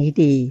อันนี้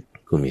ดี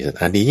คุณมีศรัทธ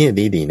าดี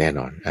แน่น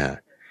อน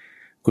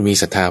คุณมี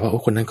ศรัทธาว่าโอ้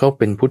คนนั้นเขา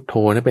เป็นพุทโธ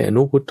นะเป็นอ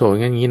นุพุทโธ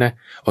งั้นงี้นะ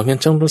งั้น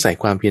ต้องใส่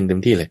ความเพียรเต็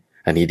มที่เลย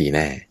อันนี้ดีแ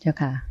น่เจ้า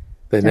ค่ะ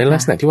แต่ในลั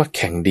กษณะที่ว่าแ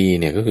ข่งดี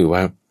เนี่ยก็คือว่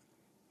า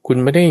คุณ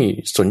ไม่ได้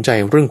สนใจ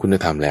เรื่องคุณ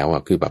ธรรมแล้ว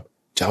คือแบบ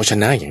จะเอาช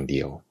นะอย่างเดี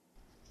ยว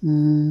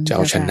จะเอ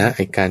าชนะไ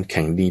อ้การแ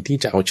ข่งดีที่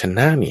จะเอาชน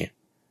ะเนี่ย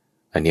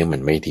อันนี้มั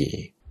นไม่ดี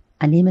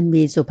อันนี้มัน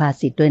มีสุภา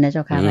ษิตด้วยนะเ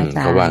จ้าค่ะอาจ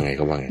ารย์เขาว่าไง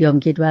โยม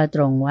คิดว่าต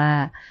รงว่า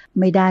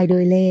ไม่ได้ด้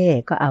วยเล่ห์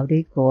ก็เอาด้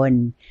วยกล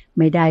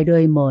ไม่ได้ด้ว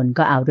ยมนต์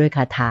ก็เอาด้วยค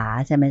าถา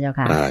ใช่ไหมเจ้า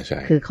ค่ะ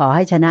คือขอใ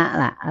ห้ชนะ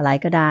ล่ะอะไร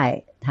ก็ได้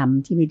ท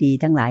ำที่ไม่ดี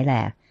ทั้งหลายแหล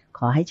ะข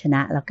อให้ชน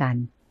ะแล้วกัน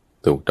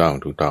ถูกต้อง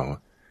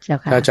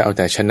ถ้าจะเอาแ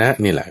ต่ชนะ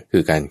นี่แหละคื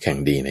อการแข่ง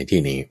ดีในที่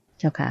นี้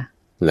เจ้าค่ะ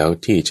แล้ว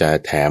ที่จะ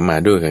แถมมา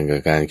ด้วยกันกั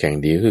บการแข่ง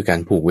ดีก็คือการ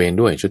ผูกเวร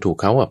ด้วยจะถูก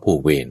เขาผู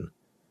กเวร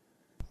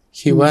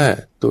คิดว่า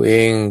ตัวเอ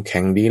งแ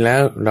ข่งดีแล้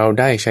วเรา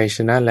ได้ชัยช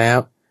นะแล้ว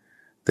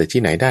แต่ที่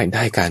ไหนไ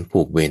ด้การผู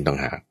กเวรต่าง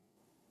หาก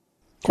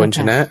คนช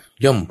นะ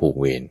ย่อมผูก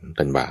เวร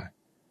ตันบ่า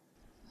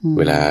เ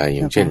วลาอ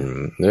ย่างเช่น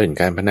เรื่อง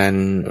การพนัน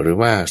หรือ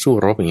ว่าสู้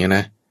รบอย่างเงี้ยน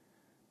ะ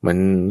มัน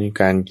มี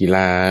การกีฬ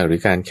าหรือ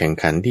การแข่ง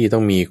ขันที่ต้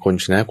องมีคน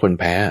ชนะคน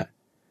แพ้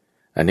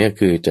อันนี้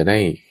คือจะได้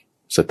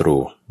ศัตรู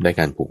ได้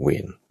การผูกเว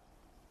ร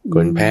ค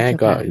นแพ้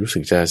ก็รู้สึ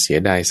กจะเสีย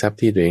ดายทรัพย์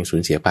ที่ตัวเองสู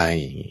ญเสียไป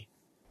อย่างนี้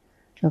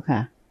เจ้าค่ะ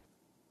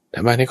ถั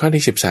ดมาในข้อ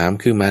ที่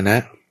13คือมานะ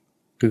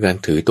คือการ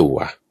ถือตัว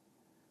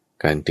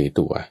การถือ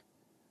ตัว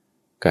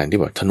การที่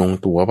บอกทะนง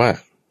ตัวว่า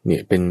เนี่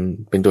ยเ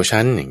ป็นตัวฉั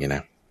นอย่างเงี้ยน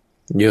ะ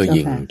เย่อห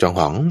ยิ่งจอง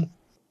หอง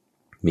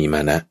มีม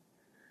านะ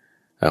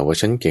ว่า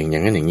ฉันเก่งอย่า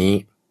งนั้นอย่างนี้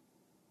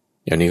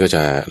อันนี้ก็จ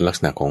ะลักษ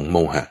ณะของโม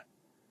หะ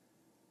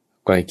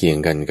ใกล้เคียง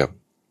กันกับ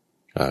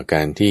ก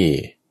ารที่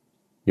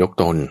ยก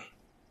ตน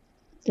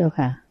เจ้า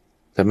ค่ะ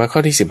แต่มาข้อ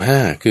ที่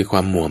15คือคว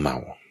ามมัวเมา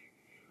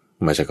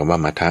มาจากคำว่า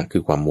มัทะคื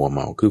อความมัวเม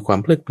าคือความ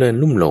เพลิดเพลิน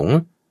ลุ่มหลง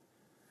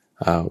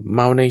เ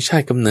มาในชา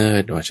ติกำเนิ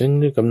ดว่าฉัน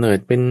กำเนิด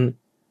เป็น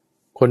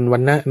คนวร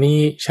รณะนี้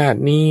ชาติ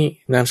นี้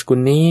นามสกุล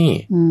นี้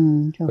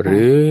ห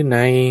รือใน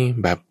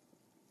แบบ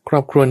ครอ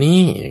บครัวนี้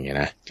อย่างเงี้ย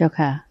นะเจ้า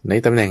ค่ะใน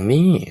ตำแหน่ง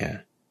นี้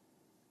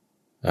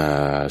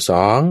ส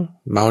อง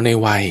เมาใน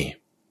วัย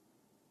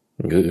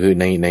คือ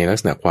ในลัก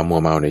ษณะความมั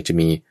วเมาเนี่ยจะ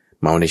มี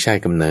เมาในชา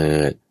ติกำเนิ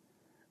ด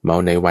เมา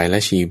ในวัยและ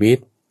ชีวิต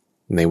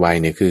ในวัย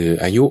เนี่ยคือ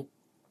อายุ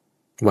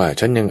ว่า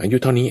ฉันยังอายุ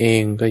เท่านี้เอ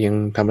งก็ยัง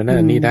ทำอัน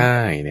นี้ได้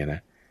เนี่ยนะ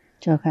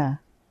เจ้าค่ะ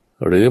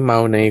หรือเมา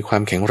ในควา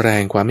มแข็งแร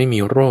งความไม่มี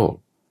โรค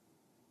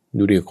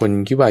ดูดิคน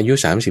คิดว่าอายุ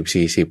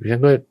30-40ฉั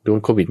นก็โดน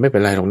โควิดไม่เป็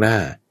นไรหรอกหน้า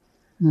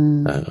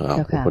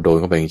พอโดน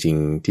เข้าไปจริง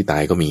ๆที่ตา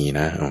ยก็มี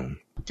นะ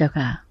เจ้า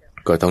ค่ะ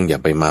ก็ต้องอย่า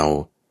ไปเมา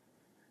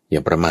อย่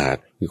าประมาท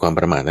คือความป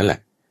ระมาทนั่นแหละ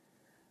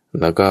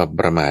แล้วก็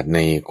ประมาทใน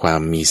ควา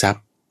มมีทรัพ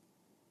ย์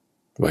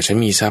ว่าฉัน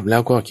มีทรัพย์แล้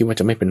วก็คิดว่า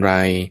จะไม่เป็นไร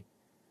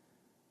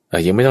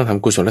ยังไม่ต้องท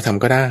ำกุศลธรรม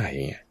ก็ได้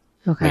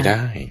ไม่ไ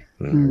ด้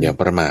อย่า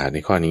ประมาทใน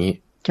ข้อนี้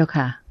เจ้า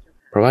ค่ะ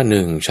เพราะว่าห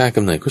นึ่งชาติก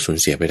ำเนิดก็สูญ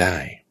เสียไปได้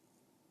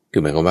คื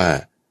อหมายความว่า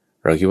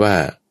เราคิดว่า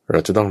เรา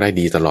จะต้องได้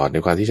ดีตลอดใน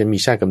ความที่ฉันมี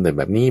ชาติกำเนิด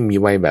แบบนี้มี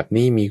วัยแบบ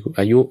นี้มี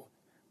อายุ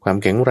ความ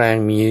แข็งแรง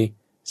มี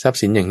ทรัพย์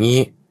สินอย่างนี้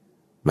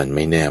มันไ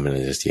ม่แน่มัน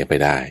จะเสียไป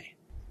ได้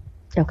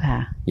เจ้าค่ะ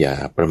อย่า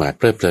ประมาทเ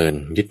พลิดเพลิน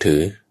ยึดถื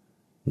อ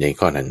ใน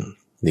ข้อนั้น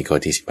ในข้อ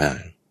ที่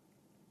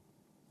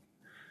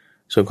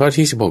15ส่วนข้อ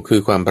ที่16คื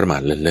อความประมา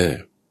ทเลินเล่อ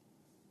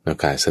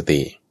ขาดส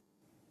ติ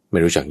ไม่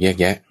รู้จักแยก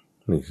แยะ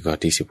นี่คือข้อ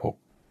ที่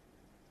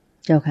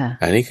16เจ้าค่ะ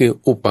อันนี้คือ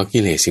อุปกิ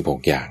เลส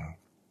16อย่าง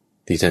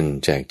ที่ท่าน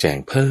แจกแจง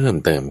เพิ่ม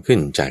เติมขึ้น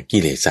จากกิ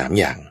เลส3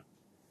อย่าง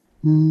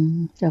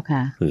เจ้าค่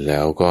ะแล้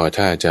วก็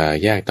ถ้าจะ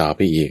แยกต่อไป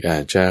อีกอา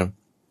จจะ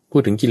พู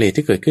ดถึงกิเลส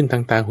ที่เกิดขึ้นทา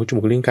งตาหูจ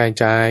มูกลิ้นกาย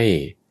ใจ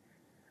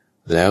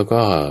แล้ว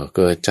ก็เ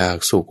กิดจาก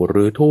สุขห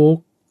รือทุก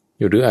ข์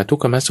หรืออทุก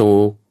ขมสุ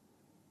ข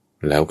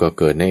แล้วก็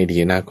เกิดในอดีต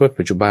อนาคต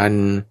ปัจจุบัน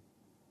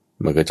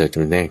มันก็จะจ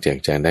ำแนกแจก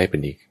แจงได้เป็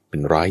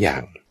น100อย่า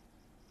ง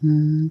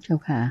เจ้า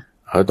ค่ะ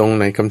เอาตรง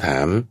ในคำถา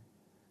ม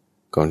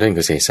ของท่านเก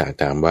ษตรศาสตร์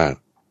ถามว่า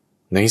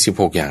ใน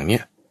16อย่างเนี้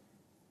ย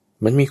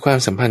มันมีความ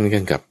สัมพันธ์กั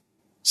นกับ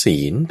ศี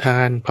ลทา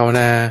นภาว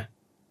นา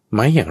ไหม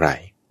อย่างไร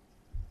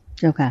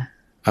เจ้าค่ะ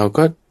เอา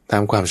ก็ตา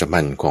มความสัม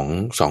พันธ์ของ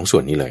2ส่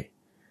วนนี้เลย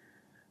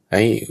ไ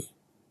อ้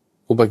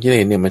อุปกิเล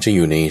สเนี่ยมันจะอ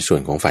ยู่ในส่ว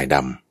นของฝ่ายด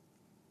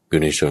ำอ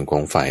ยู่ในส่วนขอ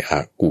งฝ่ายอ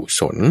กุ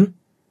ศล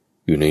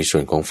อยู่ในส่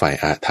วนของฝ่าย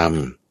อาธรรม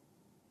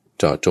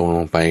เจาะจงล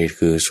งไป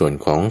คือส่วน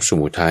ของส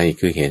มุทัย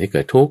คือเหตุให้เ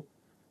กิดทุกข์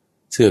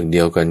เชือกเดี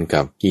ยวกัน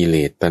กับกิเล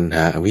สตัณห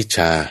าอวิชช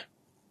า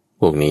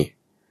พวกนี้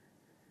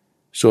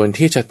ส่วน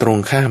ที่จะตรง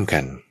ข้ามกั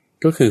น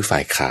ก็คือฝ่า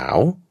ยขาว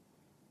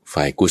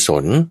ฝ่ายกุศ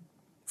ล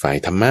ฝ่าย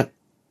ธรรมะ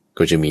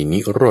ก็จะมีนิ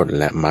โรธ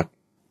และมรรค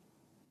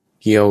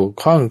เกี่ยว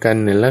ข้องกัน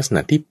ในลักษณ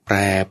ะที่แปร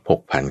ผก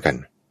ผันกัน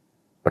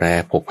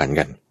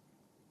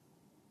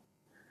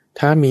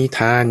ถ้ามีท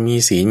านมี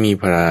ศีลมี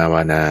ภาว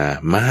นา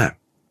มาก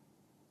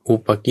อุ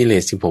ปกิเล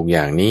ส16อ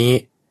ย่างนี้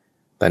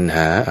ตัณห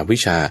าอวิ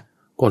ชชา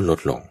ก็ลด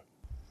ลง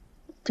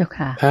เจ้า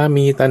ค่ะถ้า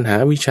มีตัณหา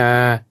อวิชชา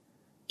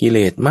กิเล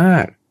สมา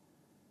ก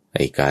ไ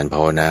อ้การภา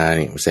วนาเ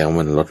นี่ยแสดงว่า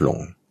มันลดลง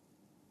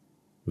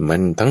มั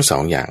นทั้ง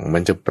2อย่างมั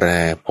นจะแปร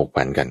ผก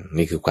ผันกัน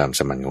นี่คือความ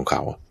สัมพันธ์ของเข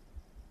า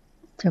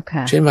เจ้าค่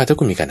ะเช่นว่าถ้า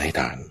คุณมีการให้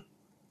ทาน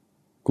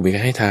คุณมีกา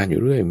รให้ทานอ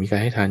ยู่เรื่อยมีการ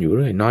ให้ทานอยู่เ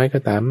รื่อยน้อยก็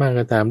ตามมาก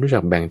ก็ตามรู้จั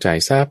กแบ่งจ่าย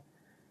ทรัพย์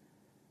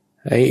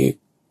ไอ้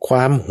คว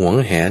ามหวง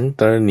แหน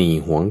ตระหนี่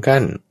หวง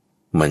กั้น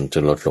มันจะ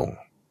ลดลง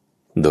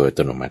โดยอัต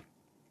โนมัติ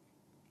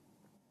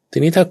ที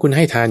นี้ถ้าคุณใ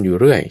ห้ทานอยู่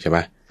เรื่อยใช่ป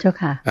ะเจ้า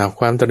ค่ะ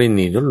ความตระห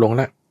นี่ลดลง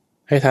ละ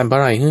ให้ทานเพราะ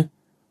อะไร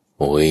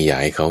โอ้ยอยาก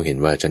ให้เขาเห็น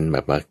ว่าฉันแบ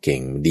บว่าเก่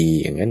งดี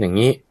อย่างนั้นอย่าง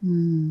นี้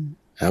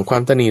ควา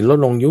มตระหนี่ลด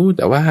ลงอยู่แ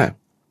ต่ว่า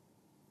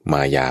ม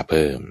ายาเ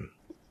พิ่ม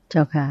เจ้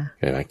าค่ะ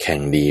แข่ง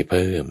ดีเ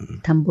พิ่ม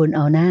ทำบุญเอ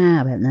าหน้า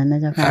แบบนั้นนะ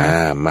เจ้าค่ะ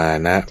มา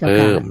นะเ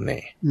พิ่มเ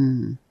นี่ย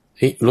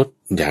ลด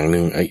อย่างห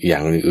นึ่งอย่า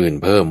งอื่น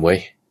เพิ่มเว้ย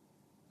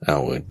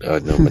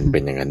มันเป็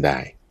นอย่างนั้นได้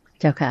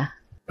เจ้าค่ะ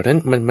เพราะฉะนั้น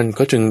มัน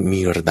ก็จึงมี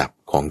ระดับ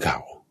ของเข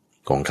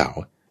า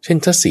เช่น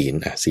ถ้าศีล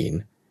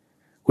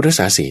คุณรัก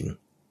ษาศีล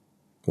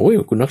โอ้ย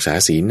คุณรักษา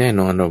ศีลแน่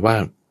นอนว่า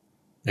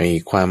ไอ้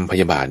ความพ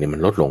ยาบาทเนี่ยมัน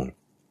ลดลง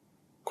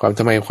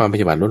ทำไมความพ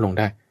ยาบาทลดลง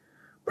ได้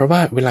เพราะว่า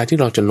เวลาที่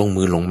เราจะลง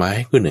มือลงไม้ใ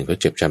ห้คนอื่นก็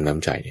เจ็บจำน้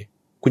ำใจเนี่ย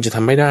คุณจะท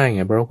ำไม่ได้ไ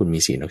งเพราะว่าคุณมี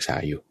ศีลรักษา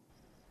อยู่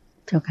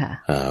เจ้าค่ะ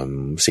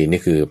ศีล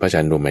นี่คือพระอาจา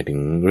รย์รวมหมายถึง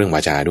เรื่องว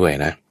าจาด้วย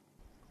นะ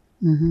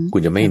คุ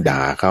ณจะไม่ด่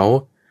าเขา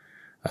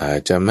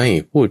จะไม่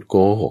พูดโก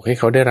หกให้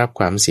เขาได้รับ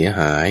ความเสียห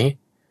าย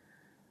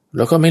แ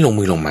ล้วก็ไม่ลง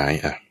มือลงไม้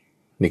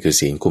นี่คือ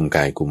ศีลคุมก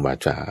ายคุมวา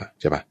จา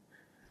ใช่ปะ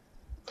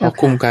พอ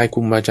คุมกาย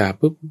คุมวาจา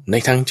ปุ๊บใน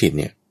ทางจิต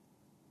เนี่ย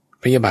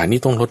พยาบาทนี่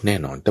ต้องลดแน่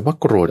นอนแต่ว่า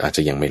โกรธอาจจ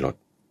ะยังไม่ลด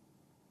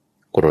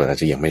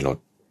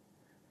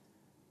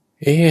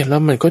แล้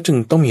วมันก็จึง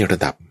ต้องมีระ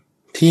ดับ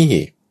ที่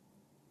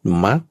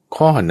มรรค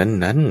ข้อ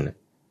นั้น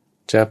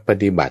ๆจะป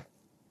ฏิบัติ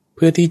เ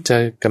พื่อที่จะ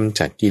กำ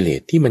จัดกิเล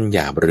สที่มันหย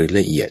าบหรือล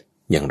ะเอียด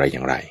อย่างไ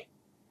ร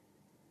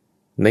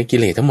ในกิ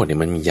เลสทั้งหมดเนี่ย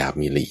มันมีหยาบ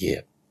มีละเอีย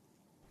ด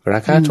รา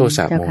คะโทส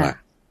ะโมหะ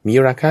มี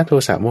ราคะโท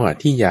สะโมหะ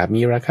ที่หยาบ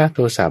มีราคะโท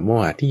สะโม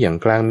หะที่อย่าง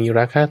กลางมีร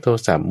าคะโท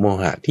สะโม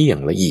หะที่อย่า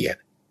งละเอียด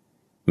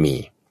มี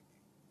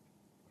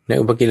ใน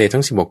อุปกิเลส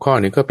ทั้ง16ข้อ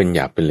นี้ก็เป็นหย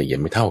าบเป็นละเอียด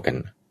ไม่เท่ากัน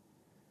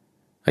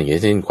อย่าง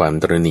เช่นความ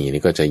ตระหนี่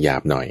นี่ก็จะหยา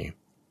บหน่อย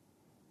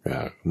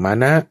มา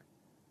นะ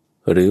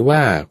หรือว่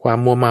าความ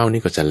มัวเมา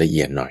นี่ก็จะละเ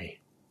อียดหน่อย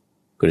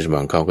คุณสม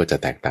องเขาก็จะ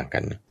แตกต่างกั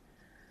น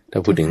ถ้า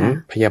พูดถึง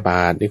พยาบ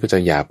าทนี่ก็จะ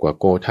หยาบกว่า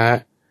โก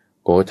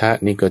ฏะ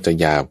นี่ก็จะ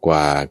หยาบกว่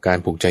าการ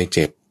ผูกใจเ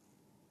จ็บ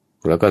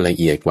แล้วก็ละ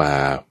เอียดกว่า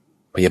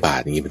พยาบาท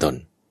อย่างนี้เป็นต้น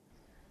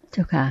เ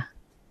จ้าค่ะ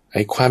ไ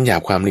อ้ความหยา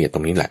บความละเอียดต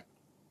รงนี้แหละ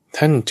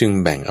ท่านจึง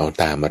แบ่งเอา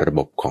ตามระบ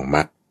บของมร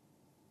รค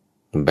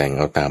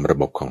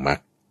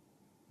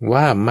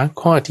ว่ามรรค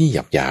ข้อที่ห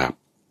ยาบ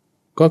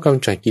ก็ก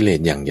ำจัดกิเลส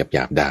อย่างหย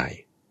าบได้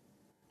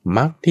ม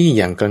รรคที่อ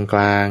ย่างกล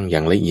างๆอย่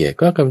างละเอียด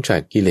ก็กำจัด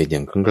กิเลสอย่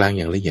างกลางๆอ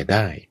ย่างละเอียดไ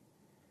ด้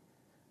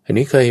อัน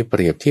นี้เคยเป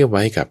รียบเทียบไ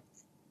ว้กับ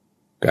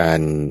กา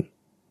ร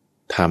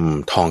ท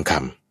ำทองค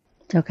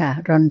ำเจ้าค่ะ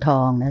ร่อนท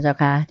องนะเจ้า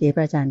ค่ะที่พ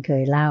ระอาจารย์เค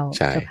ยเล่าเ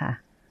จ้าค่ะ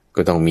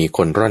ก็ต้องมีค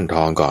นร่อนท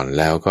องก่อน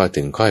แล้วก็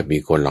ถึงค่อยมี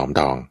คนหลอม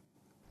ทอง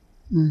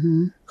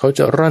เขาจ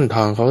ะร่อนท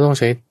องเขาต้อง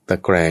ใช้ตะ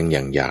แกรงอย่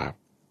างหยาบ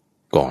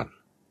ก่อน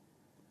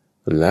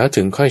แล้ว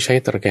ถึงค่อยใช้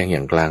ตะแกรงอย่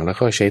างกลางแล้ว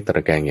ค่อยใช้ตะ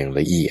แกรงอย่างล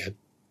ะเอียด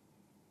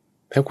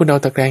ถ้าคุณเอา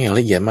ตะแกรงอย่าง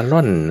ละเอียดมาร่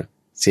อน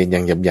เศษอย่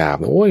างหยาบ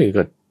ๆโอ้ย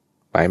ก็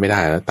ไปไม่ได้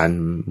แล้วตัน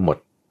หมด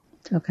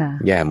เจ้าค่ะ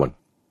แย่หมด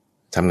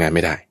ทำงานไ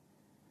ม่ได้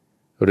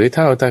หรือถ้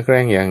าเอาตะแกร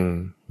งอย่าง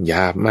หย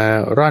าบมา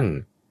ร่อน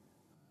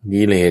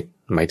กิเลส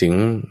หมายถึง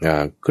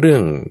เครื่อ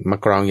งมา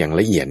กรองอย่าง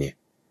ละเอียดเนี่ย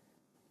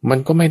มัน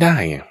ก็ไม่ได้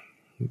ไง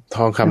ท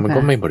องคำมัน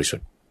ก็ไม่บริสุท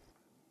ธิ์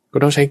ก็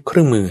ต้องใช้เค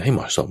รื่องมือให้เห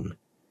มาะสม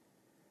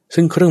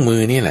ซึ่งเครื่องมื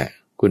อนี่แหละ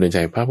คุณใจ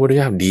พระพุทธเ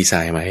จ้าดีไซ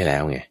น์มาให้แล้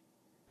วไง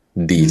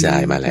ดีไซ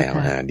น์มาแล้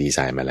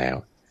ว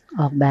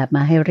ออกแบบม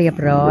าให้เรียบ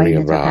ร้อ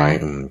ย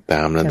ต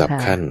ามระดับ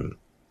ขั้น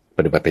ป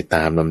ฏิบัติไปต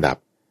ามลำดับ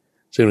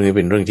ซึ่งเรื่องนี้เ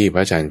ป็นเรื่องที่พร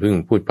ะอาจารย์เพิ่ง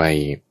พูดไป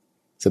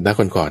สัปดาห์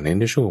ก่อนๆ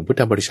ในช่วงของพุท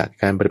ธบริษัท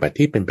การปฏิบัติ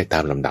ที่เป็นไปตา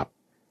มลำดับ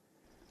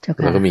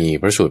แล้วก็มี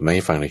พระสูตรมาใ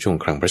ห้ฟังในช่วง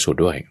ครั้งพระสูตร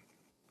ด้วย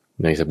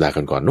ในสัปดาห์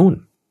ก่อนๆนู่น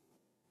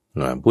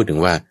พูดถึง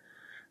ว่า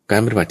การ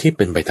ปฏิบัติที่เ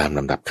ป็นไปตามล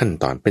ำดับขั้น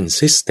ตอนเป็น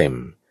ซิสเต็ม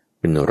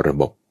เป็นระ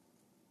บบ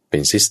เป็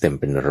นซิสเต็ม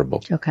เป็นระบ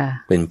บ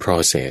เป็น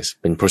process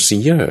เป็น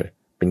procedure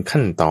เป็น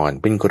ขั้นตอน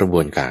เป็นกระบ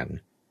วนการ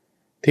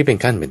ที่เป็น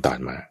ขั้นเป็นตอน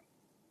มา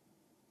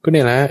ก็เ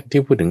นี่ยแหละ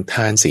ที่พูดถึงท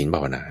านศีลภา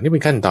วนานี่เป็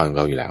นขั้นตอนของ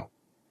เราอยู่แล้ว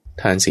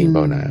ทานศีลภ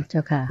าวนา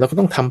เราก็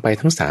ต้องทำไป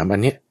ทั้ง3อั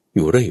นนี้อ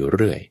ยู่เ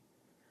รื่อย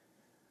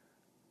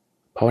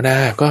ภาวนา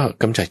ก็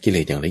กำจัดกิเล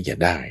สอย่างละเอียด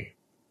ได้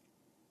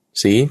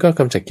ศีลก็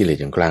กำจัดกิเลส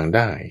อย่างกลางไ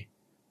ด้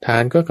ทา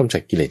นก็กำจั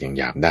ดกิเลสอย่างห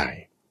ยาบได้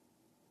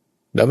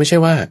เราไม่ใช่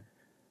ว่า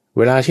เ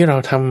วลาที่เรา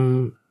ท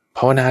ำภ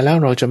าวนาแล้ว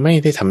เราจะไม่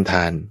ได้ทำท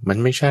านมัน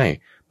ไม่ใช่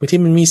บางที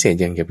มันมีเศษ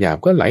อย่างหยาบ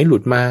ๆก็ไหลหลุ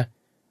ดมา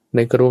ใน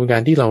กระบวนกา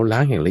รที่เราล้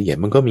างอย่างละเอียด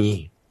มันก็มี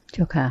เ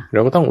จ้าค่ะเร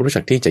าก็ต้องรู้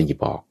จักที่จะหยิบ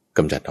ออกก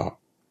ำจัดออก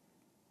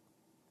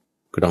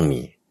ก็ต้อง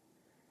มี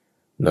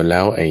แ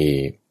ล้วไอ้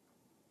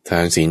ทา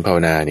นศีลภาว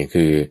นาเนี่ย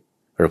คือ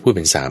เราพูดเ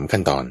ป็น3ขั้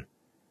นตอน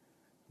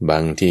บา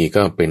งที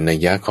ก็เป็นนัย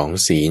ยะของ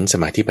ศีลส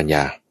มาธิปัญญ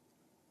า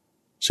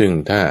ซึ่ง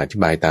ถ้าอธิ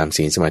บายตาม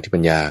ศีลสมาธิปั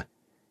ญญา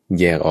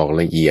แยกออก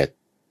ละเอียด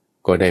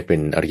ก็ได้เป็น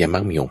อริยมร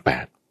รคมีองค์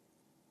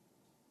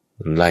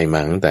8ไล่ม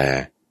าตั้งแต่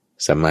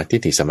สัมมาทิฏ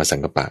ฐิสัมมาสั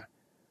งกัปปะ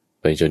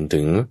ไปจน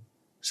ถึง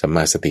สัมม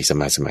าสติสัม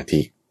มาสมา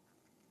ธิ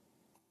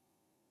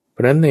เพร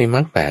าะฉะนั้นในมร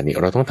รค8นี่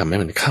เราต้องทำให้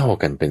มันเข้า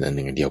กันเป็นอันห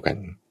นึ่งอันเดียวกัน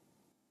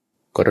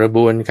กระบ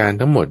วนการ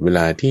ทั้งหมดเวล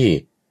าที่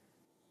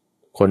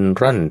คน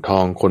ร่อนทอ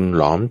งคน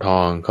หลอมท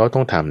องเขาต้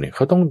องทำเนี่ยเข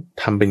าต้อง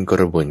ทำเป็นก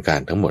ระบวนการ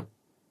ทั้งหมด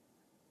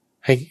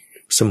ให้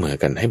เสมอ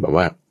กันให้แบบ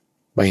ว่า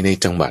ไปใน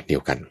จังหวะเดีย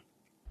วกัน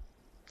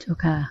เจ้า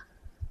ค่ะ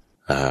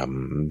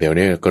เดี๋ยว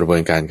นี้กระบว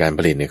นการการผ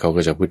ลิตเนี่ยเขา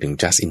ก็จะพูดถึง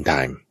just in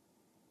time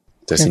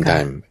just in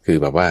time คือ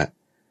แบบว่า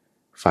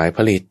ฝ่ายผ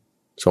ลิต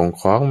ส่ง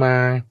ของมา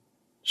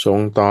ส่ง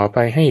ต่อไป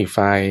ให้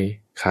ฝ่าย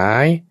ข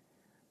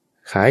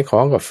ายขอ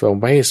งกับส่ง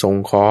ไปให้ส่ง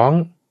ของ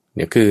เ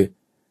นี่ยคือ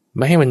ไ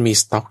ม่ให้มันมี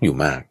สต็อกอยู่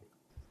มาก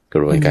กร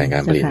ะบวนการกา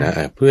รผลิตนะ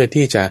เพื่อ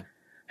ที่จะ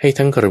ให้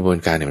ทั้งกระบวน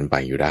การเนี่ยมันไป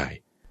อยู่ได้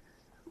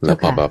แล้ว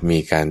พอแบบมี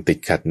การติด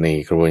ขัดใน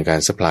กระบวนการ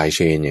supply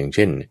chain อย่างเ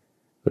ช่น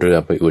เรือ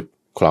ไปอุด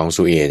คลอง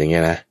สุเอซอย่างเ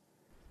งี้ยนะ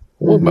โ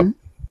อ้แบบ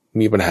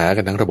มีปัญหา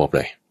กันทั้งระบบเ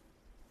ลย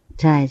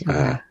ใช่ใช่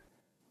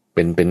เ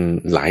ป็น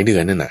หลายเดือ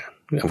นนั่นน่ะ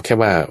แค่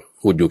ว่า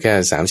อุดอยู่แค่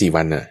3-4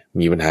 วันน่ะ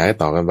มีปัญหา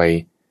ต่อกันไป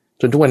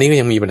จนทุกวันนี้ก็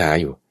ยังมีปัญหา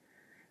อยู่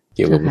เ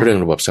กี่ยวกับเรื่อง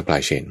ระบบ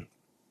supply chain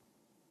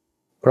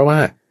เพราะว่า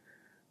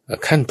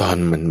ขั้นตอน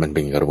มันเ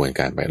ป็นกระบวน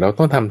การไปเรา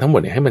ต้องทำทั้งหมด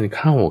เนี่ยให้มัน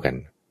เข้ากัน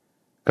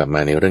กลับมา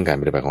ในเรื่องการ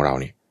ปฏิบัติของเรา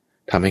เนี่ย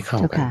ทำให้เข้า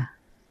กัน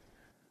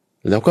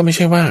แล้วก็ไม่ใ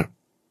ช่ว่า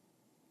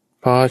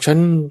พอฉัน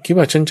คิด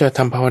ว่าฉันจะท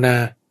ำภาวนา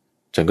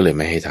ฉันก็เลยไ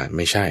ม่ให้ทานไ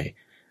ม่ใช่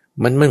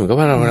มันเหมือนกับ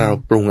ว่าเรา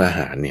ปรุงอาห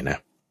ารเนี่ยนะ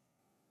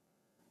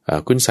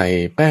คุณใส่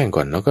แป้งก่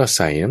อนแล้วก็ใ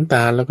ส่น้ำต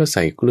าลแล้วก็ใ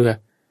ส่เกลือ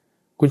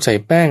คุณใส่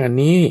แป้งอัน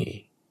นี้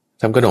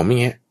ทำขนมอย่า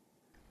งเงี้ย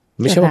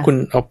ไม่ใช่ว่าคุณ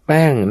เอาแ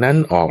ป้งนั้น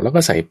ออกแล้วก็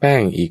ใส่แป้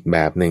งอีกแบ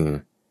บหนึ่ง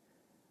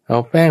เอา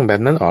แป้งแบ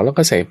บนั้นออกแล้ว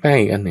ก็ใส่แป้ง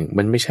อีกอันหนึ่ง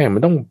มันไม่ใช่มั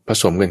นต้องผ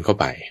สมกันเข้า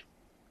ไป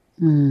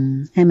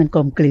ให้มันกล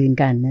มกลืน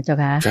กันนะเจ้า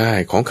ค่ะใช่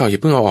ของเก่าอย่า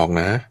เพิ่งเอาออก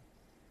นะ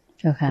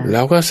เจ้าค่ะแ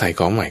ล้วก็ใส่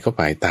ของใหม่เข้าไ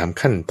ปตาม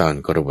ขั้นตอน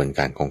กระบวนก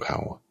ารของเขา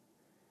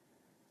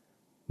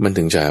มัน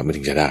ถึงจ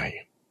ะได้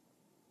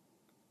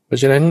เพรา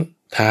ะฉะนั้น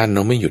ทานเร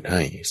าไม่หยุดใ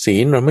ห้ศี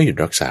ลเราไม่หยุด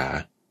รักษา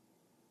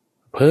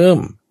เพิ่ม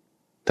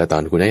แต่ตอ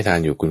นคุณให้ทาน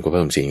อยู่คุณก็เ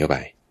พิ่มศีลเข้าไป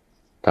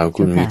ตอน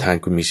คุณมีทาน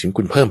คุณมีศีล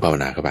คุณเพิ่มภาว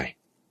นาเข้าไป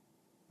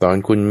ตอน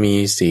คุณมี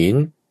ศีล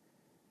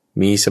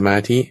มีสมา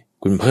ธิ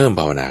คุณเพิ่ม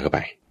ภาวนาเข้าไป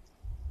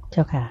เ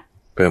จ้าค่ะ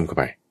เพิ่มเข้า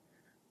ไป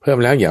เพิ่ม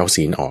แล้วอย่าเอา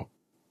ศีลออก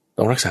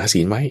ต้องรักษา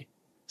ศีลไว้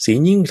ศีล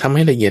ยิ่งทำใ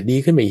ห้ละเอียดดี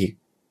ขึ้นไปอีก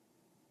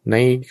ใน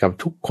กับ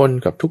ทุกคน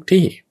กับทุก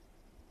ที่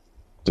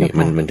นี่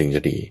มันถึงจ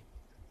ะดี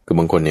คือ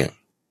บางคนเนี่ย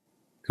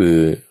คือ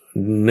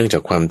เนื่องจา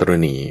กความตระ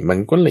หนี่มัน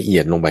ก็ละเอี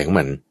ยดลงไปของ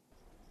มัน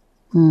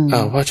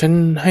พอฉัน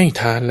ให้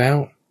ทานแล้ว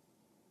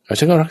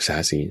ฉันก็รักษา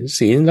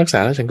ศีลรักษา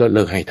แล้วฉันก็เ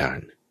ลิกให้ทาน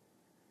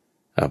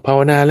ภาว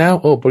นาแล้ว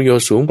โอ้ประโยช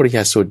น์สูงประห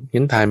ยัดสุด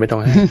งั้นทานไม่ต้อ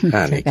งให้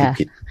เนี่ย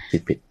คิด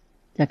ผิด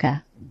จ้ะค่ะ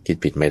คิด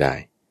ผิดไม่ได้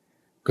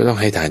ก็ต้อง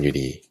ให้ทานอยู่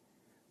ดี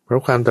เพรา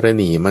ะความตระ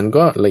หนี่มัน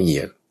ก็ละเอี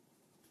ยด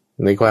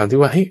ในความที่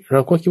ว่าเฮ้ยเร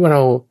าก็คิดว่า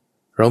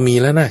เรามี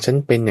แล้วนะฉัน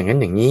เป็นอย่างนั้น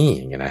อย่างนี้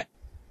อย่างเงี้ยนะ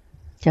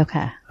เจ้า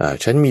ค่ะ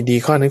ฉันมีดี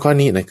ข้อนั้นข้อ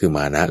นี้นั่นคือม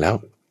านะแล้ว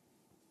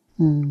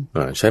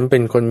ฉันเป็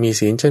นคนมี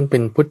ศีลฉันเป็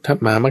นพุทธ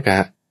มามกะ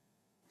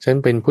ฉัน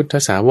เป็นพุทธ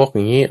สาวกอ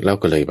ย่างนี้เรา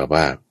ก็เลยแบบ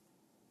ว่า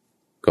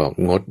ก็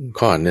งด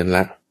ข้อนั้นล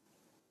ะ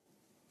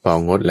พอ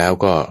งดแล้ว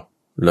ก็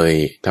เลย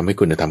ทำให้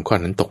คุณธรรมข้อ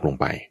นั้นตกลง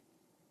ไป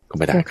ก็ไ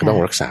ม่ได้ก็ต้อง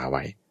รักษาไ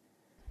ว้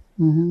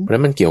เพราะฉะนั้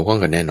นมันเกี่ยวข้อง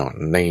กันแน่นอน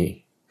ใน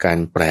การ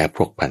แปรผ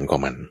กผันขอ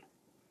งมัน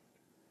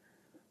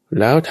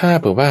แล้วถ้า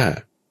เผื่อว่า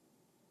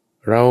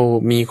เรา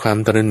มีความ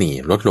ตระหนี่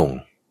ลดลง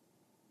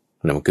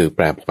นั่นคือแป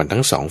รผกผัน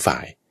ทั้งสองฝ่า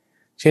ย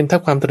เช่นถ้า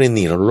ความตระห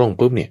นี่เราลดลง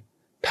ปุ๊บเนี่ย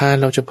ทาน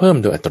เราจะเพิ่ม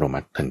โดยอัตโนมั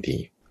ติทันที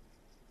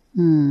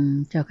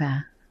เจ้าค่ะ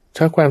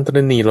ถ้าความตร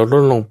ะหนี่เราล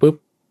ดลงปุ๊บ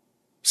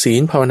ศี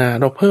ลภาวนา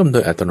เราเพิ่มโด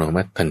ยอัตโน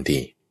มัติทันที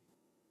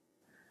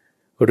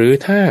หรือ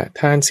ถ้า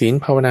ทานศีล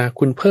ภาวนา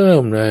คุณเพิ่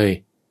มเลย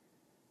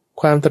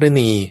ความตระห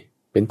นี่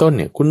เป็นต้นเ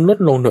นี่ยคุณลด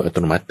ลงโดยอัต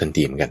โนมัติทัน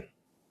ทีเหมือนกัน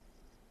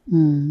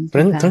เพราะฉ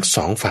ะนั้นทั้งส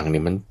องฝั่งเนี่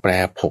ยมันแปร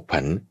ผกผั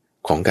น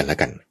ของกันและ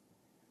กัน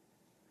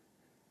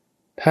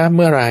ถ้าเ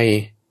มื่อไร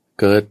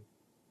เกิด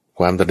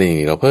ความตระห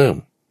นี่เราเพิ่ม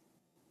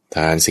ท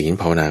านศีล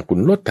ภาวนาคุณ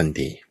ลดทัน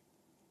ที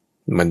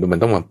มัน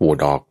ต้องมาปูด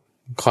ออก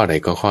ข้อใด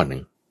ก็ข้อหนึ่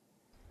ง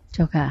เ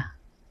จ้าค่ะ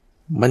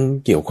มัน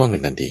เกี่ยวข้องกั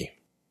นทันที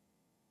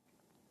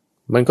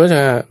มันก็จ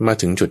ะมา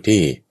ถึงจุด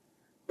ที่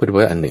พุทธว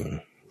จนะอันหนึ่ง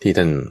ที่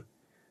ท่าน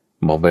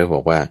บอ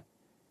กว่า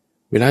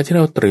เวลาที่เ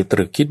ราต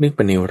รึกคิดนึกไป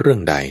ในเรื่อง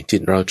ใดจิ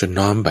ตเราจะ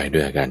น้อมไปด้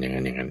วยอาการอย่าง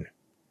นั้น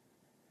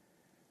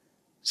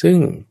ซึ่ง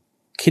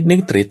คิดนึก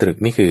ตรึก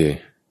นี่คือ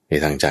ใน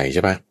ทางใจใ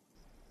ช่ปะ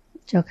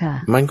เจ้าค่ะ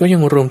มันก็ยั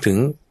งรวมถึง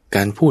ก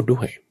ารพูดด้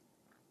วย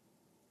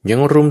ยัง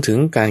รวมถึง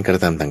การกระ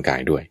ทำทางกา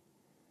ยด้วย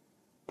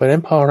เพราะฉะนั้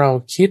นพอเรา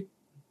คิด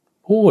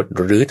พูด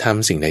หรือท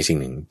ำสิ่งใดสิ่ง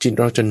หนึ่งจิต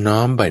เราจะน้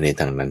อมไปใน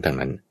ทาง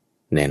นั้น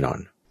แน่นอน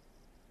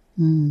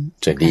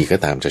จะดีก็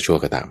ตามจะชั่ว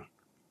ก็ตาม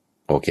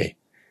โอเค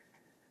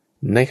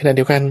ในขณะเ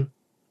ดียวกัน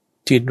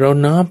จิตเรา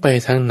น้อมไป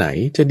ทางไหน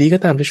จะดีก็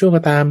ตามจะชั่ว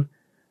ก็ตาม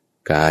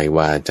กายว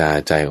าจา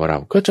ใจของเรา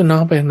ก็จะน้อ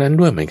มไปทางนั้น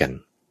ด้วยเหมือนกัน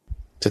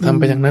จะทำ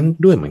ไปทางนั้น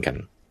ด้วยเหมือนกัน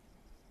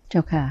เจ้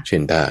าค่ะเช่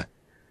นถ้า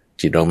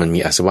จิตเรามันมี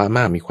อาสวะม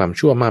ากมีความ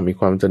ชั่วมากมี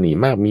ความตนี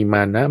มากมีม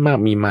านะมาก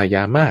มีมาย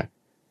ามาก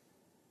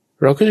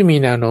เราก็จะมี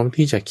แนวโน้ม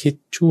ที่จะคิด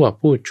ชั่ว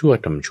พูดชั่ว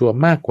ทำชั่ว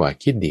มากกว่า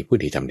คิดดีพูด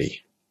ดีทำดี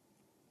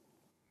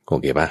โอ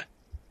เคปะ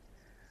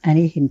อัน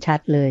นี้เห็นชัด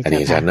เลยอัน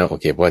นี้ชัดเนอะโอ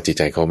เคเพราะว่าจิตใ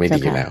จเขาไม่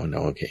ดีแล้วเนอ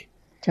ะโอเค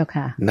เจ้า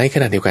ค่ะในข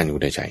ณะเดียวกันคุ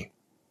ณใจ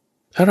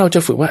ถ้าเราจะ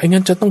ฝึกว่าไอ้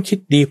งั้นจะต้องคิด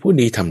ดีพูด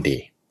ดีทำดี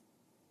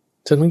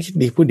จะต้องคิด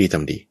ดีพูดดีท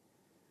ำดี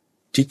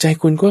จิตใจ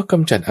คุณก็ก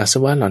ำจัดอาส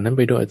วะเหล่านั้นไ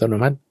ปโดยอัตโน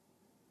มัติ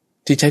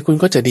จิตใจคุณ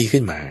ก็จะดี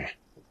ขึ้นมา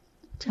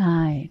ใช่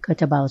ก็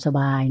จะเบาสบ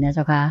ายนะเ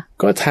จ้าค่ะ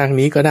ก็ทาง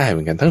นี้ก็ได้เห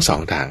มือนกันทั้งสอ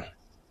งทาง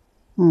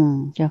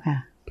เจ้าค่ะ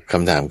ค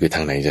ำถามคือท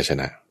างไหนจะช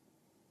นะ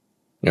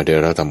เดี๋ยว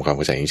เราทำความเ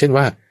ข้าใจอย่างเช่น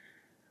ว่า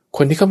ค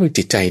นที่เขามี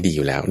จิตใจดีอ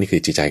ยู่แล้วนี่คื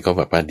อจิตใจเขา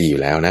แบบว่าดีอ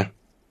ยู่แล้วนะ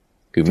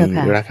คือ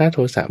มีราคะโท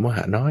สะโมห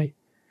ะน้อย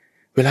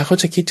เวลาเขา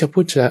จะคิดจะพู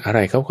ดจะอะไร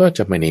เขาก็จ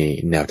ะมาใน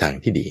แนวทาง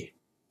ที่ดี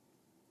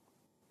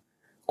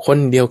คน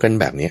เดียวกัน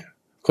แบบนี้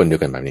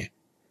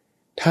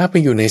ถ้าไป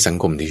อยู่ในสัง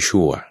คมที่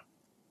ชั่ว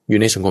อยู่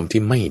ในสังคม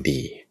ที่ไม่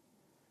ดี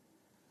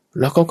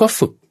แล้วเขาก็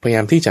ฝึกพยาย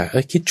ามที่จะ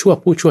คิดชั่ว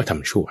พูดชั่วท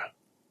ำชั่ว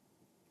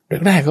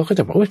แรกๆเขาก็จ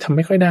ะบอกทำไ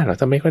ม่ค่อยได้หรอ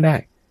ทำไม่ค่อยได้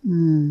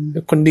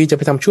คนดีจะไ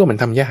ปทำชั่วมัน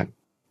ทำยาก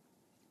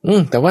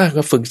แต่ว่า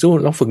ก็ฝึกสู้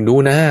ลองฝึกดู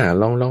นะ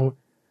ล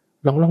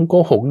องโก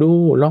หกดู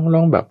ล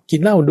องแบบกิ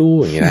นเหล้าดู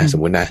อย่างนี้นะสม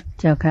มุตินะ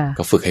เจ้าค่ะ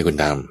ก็ฝึกให้คุณ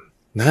ท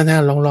ำนะ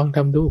ลองท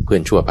ำดูเพื่อ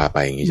นชั่วพาไป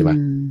อย่างนี้ใช่ปะ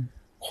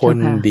คน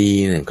ดี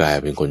เนี่ยกลาย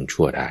เป็นคน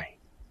ชั่วได้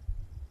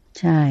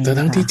ใช่แต่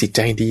ทั้งที่จิตใ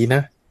จดีน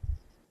ะ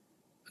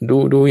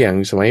ดูอย่าง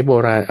สมัยโบ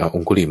ราณอ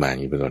งคุลิมาน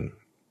อย่างเป็นต้น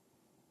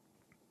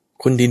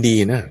คนดี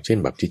ๆนะเช่น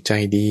แบบจิตใจ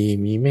ดี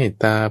มีเมต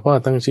ตาพ่อ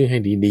ตั้งชื่อให้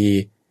ดี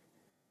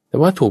ๆแต่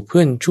ว่าถูกเ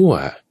พื่อนชั่ว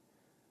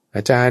อ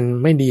าจารย์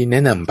ไม่ดีแน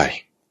ะนำไป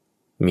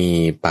มี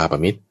ปาป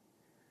มิตร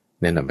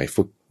แนะนำไป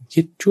ฝึก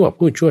คิดชั่ว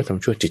พูดชั่วท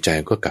ำชั่วจิตใจ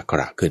ก็กักก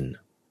ระขึ้น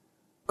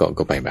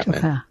ก็ไปแบบนั้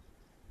น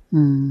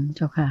เ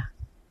จ้าค่ะ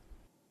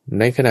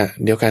ในขณะ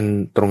เดียวกัน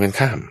ตรงกัน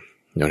ข้าม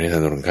อย่างในทา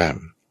งตรงข้าม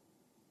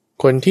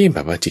คนที่แบ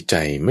บว่าจิตใจ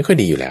ไม่ค่อย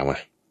ดีอยู่แล้ว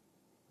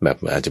แบบ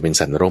อาจจะเป็น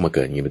สัตว์นรกมาเ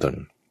กิดอย่างนี้เป็นต้น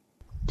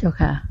เจ้า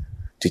ค่ะ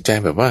จิตใจ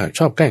แบบว่าช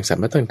อบแกล้งสัต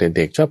ว์มาตั้งแต่เ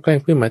ด็กชอบแกล้ง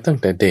เพื่อนมาตั้ง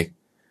แต่เด็ก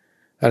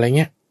อะไรเ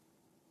งี้ย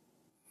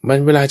มัน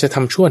เวลาจะท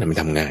ำชั่วเนี่ยมัน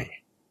ทำง่าย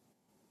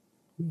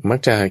มัก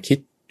จะคิด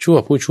ชั่ว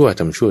ผู้ชั่ว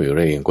ทำชั่วอยู่เ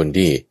รื่อยอย่างคน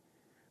ที่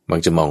มัก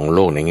จะมองโล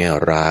กในแง่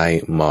ร้าย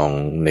มอง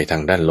ในทา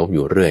งด้านลบอ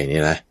ยู่เรื่อย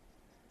นี่นะ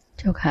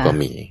เจ้าค่ะก็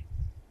มี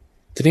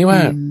ทีนี้ว่า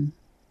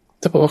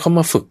ถ้าบอกว่าเขา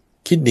มาฝึก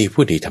คิดดีพู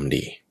ดดีทำ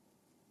ดี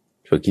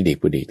ฝึกคิดดี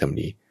พูดดีทำ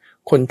ดี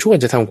คนชั่ว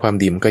จะทำความ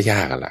ดีมันก็ย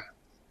ากอะล่ะ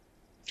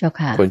เจ้า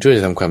ค่ะคนชั่วจ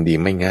ะทำความดี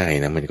ไม่ง่าย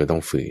นะมันก็ต้อ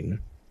งฝืน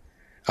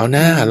เอาห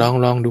น้าล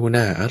องดูน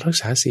ะรัก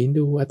ษาศีล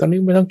ดูตอนนี้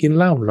ไม่ต้องกิน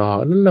เหล้าหรอก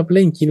แล้วเราเ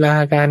ล่นกีฬา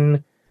กัน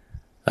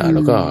แ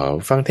ล้วก็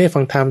ฟังเทศฟั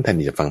งธรรมแทน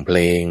ที่จะฟังเพล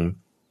ง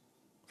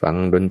ฟัง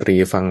ดนตรี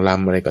ฟังร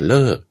ำอะไรก็เ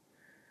ลิก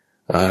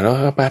แล้ว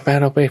ไป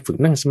เราไปฝึก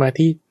นั่งสมา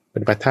ธิป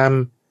ฏิบัติธรรม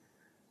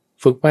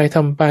ฝึกไปท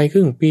ำไปค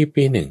รึ่ง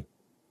ปีหนึ่ง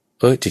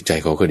จิตใจ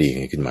เขาก็ดี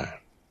ขึ้นมา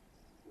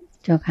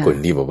เจ้าค่ะคน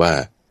ที่บอกว่า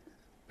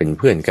เป็นเ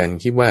พื่อนกัน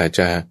คิดว่า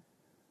จะ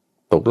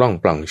ตกล่อง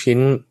ปล่องชิ้น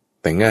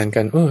แต่งงานกั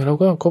นเรา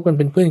ก็คบกันเ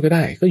ป็นเพื่อนก็ไ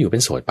ด้ก็อยู่เป็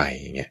นโสดไป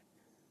อย่างเงี้ย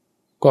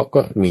ก็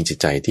มีจิต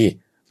ใจที่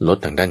ลด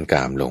ทางด้านก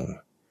ามลง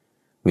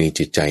มี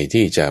จิตใจ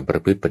ที่จะประ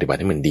พฤติปฏิบัติ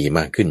ให้มันดีม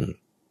ากขึ้น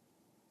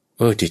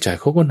จิตใจ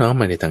เขาก็น้อม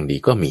มาในทางดี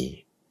ก็มี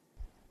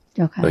เ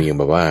จ้าค่ะเราอย่าง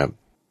แบบว่า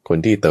คน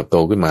ที่เติบโต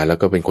ขึ้นมาแล้ว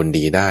ก็เป็นคน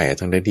ดีได้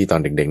ทั้งที่ตอน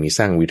เด็กๆนี้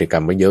สร้างวีรกร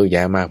รมไว้เยอะแย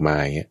ะมากมา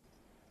ยเงี้ย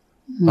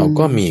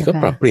ก็มีก็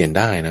ปรับเปลี่ยน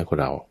ได้นะคน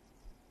เรา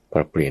ป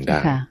รับเปลี่ยนได้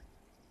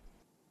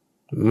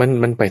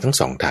มันไปทั้ง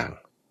สองทาง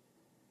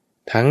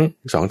ทั้ง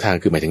สองทาง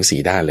คือหมายถึง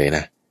4ด้านเลยน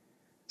ะ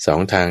สอง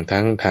ทาง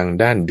ทั้งทาง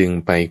ด้านดึง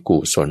ไปกุ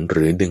ศลห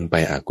รือดึงไป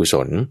อกุศ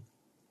ล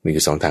มี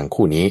คือ2ทาง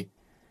คู่นี้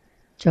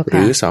ห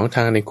รือ2ท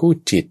างในคู่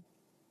จิต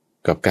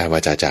กับกายวา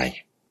จาใจ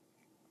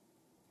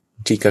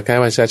จิตกับกาย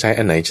วาจาใจ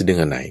อันไหนจะดึง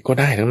อันไหนก็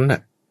ได้ทั้งนั้นน่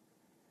ะ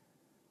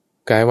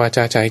กายวาจ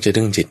าใจจะ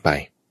ดึงจิตไป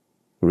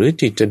หรือ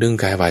จิตจะดึง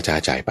กายวาจา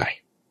ใจไป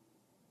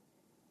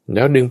แ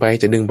ล้วดึงไป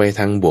จะดึงไป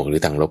ทางบวกหรื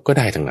อทางลบก็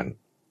ได้ทั้งนั้น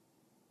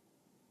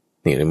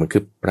นี่เลยมันคื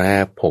อแปร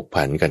ผก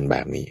ผันกันแบ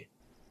บนี้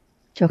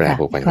แปร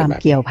ผกผันกันแบบคว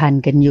ามเกี่ยวพัน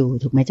กันอยู่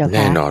ถูกไหมเจ้าค่ะแ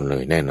น่นอนเล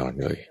ยแน่นอน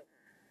เลย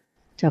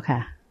เจ้าค่ะ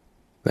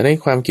และใน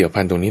ความเกี่ยว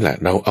พันตรงนี้แหละ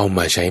เราเอาม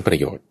าใช้ประ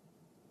โยชน์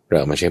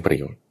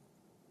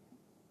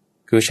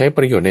คือใช้ป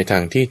ระโยชน์ในทา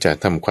งที่จะ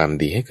ทำความ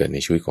ดีให้เกิดใน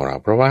ชีวิตของเรา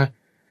เพราะว่า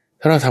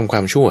ถ้าเราทำคว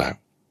ามชั่ว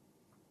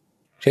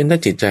เช่นถ้า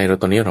จิตใจเรา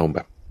ตอนนี้เราแบ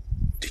บ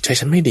จิตใจ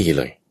ฉันไม่ดีเ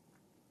ลย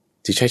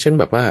จิตใจฉัน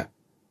แบบว่า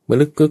มา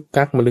ลึกกึก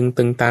กักมาลึง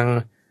ตึงตัง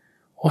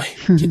โอ้ย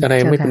คิดอะไร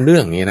ไม่เป็นเรื่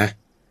องอย่างนี้นะ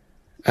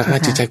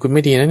จิตใจคุณไ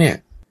ม่ดีนะเนี่ย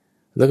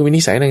แล้วก็มี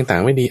นิสัยต่า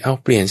งๆไม่ดีเอา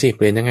เปลี่ยน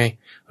ยังไง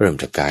เริ่ม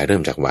จากกายเริ่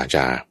มจากวาจ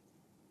า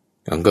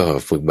แล้วก็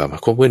ฝึกแบบ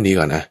คบเพื่อนดี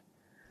ก่อนนะ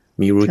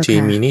มีรูทีน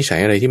มีนิสัย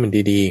อะไรที่มัน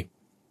ดี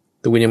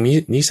ๆตัวยังมี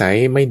นิสัย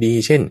ไม่ดี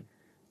เช่น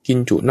กิน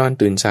จุนอน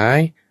ตื่นสาย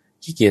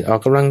ขี้เกียจออก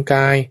กำลังก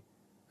าย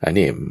อัน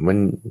นี้มัน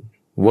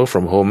work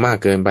from home มาก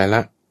เกินไปล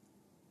ะ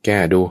แก้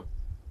ดู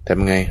ท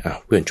ำไง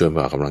เพื่อนชวนไป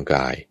ออกกำลังก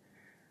าย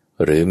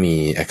หรือมี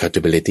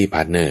accountability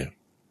partner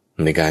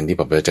ในการที่แ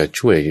บบเราจะ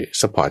ช่วย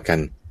support กัน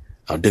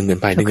เอาดึงกัน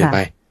ไป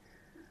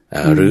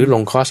หรือล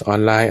งคอร์สออ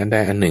นไลน์อันใด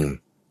อันหนึ่ง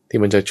ที่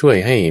มันจะช่วย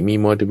ให้มี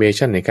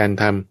motivation ในการ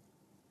ท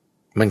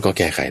ำมันก็แ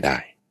ก้ไขได้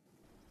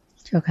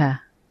เจ้าค่ะ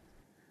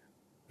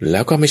แล้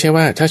วก็ไม่ใช่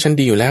ว่าถ้าฉัน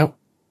ดีอยู่แล้ว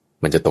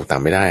มันจะตกต่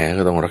ำไม่ได้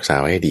ก็ต้องรักษา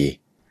ไว้ให้ดี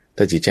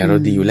ถ้าจิตใจเรา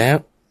ดีอยู่แล้ว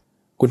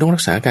คุณต้องรั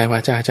กษากายวา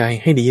จาใจ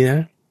ให้ดีนะ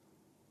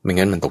ไม่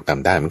งั้นมันตกต่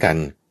ำได้เหมือนกัน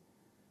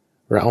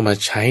เราเอามา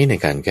ใช้ใน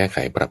การแก้ไข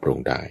ปรับปรุง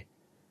ได้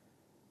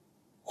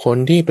คน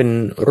ที่เป็น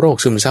โรค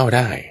ซึมเศร้าไ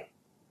ด้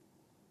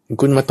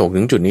คุณมาตก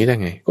ถึงจุดนี้ได้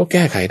ไงก็แ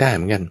ก้ไขได้เ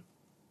หมือนกัน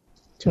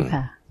เจ้า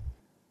ค่ะ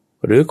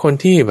หรือคน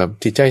ที่แบบ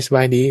จิตใจสบ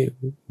ายดี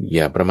อ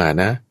ย่าประมาท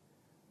นะ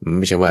ไ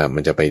ม่ใช่ว่ามั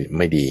นจะไปไ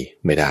ม่ดี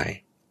ไม่ได้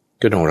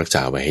ก็ต้องรักษ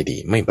าไว้ให้ดี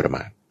ไม่ประม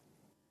าท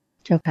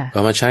เจ้าค่ะเอ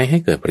ามาใช้ให้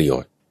เกิดประโย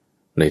ชน์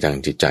ในทาง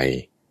จิตใจ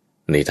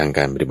ในทางก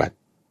ารปฏิบัติ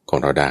ของ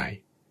เราได้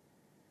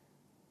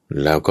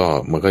แล้วก็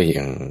มันก็อ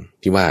ย่าง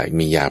ที่ว่า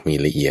มีหยาบมี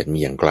ละเอียดมี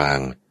อย่างกลาง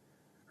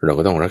เรา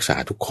ก็ต้องรักษา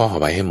ทุกข้อ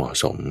ไว้ให้เหมาะ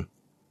สม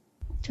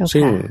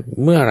ซึ่ง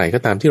เมื่อไหร่ก็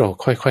ตามที่เรา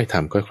ค่อยๆท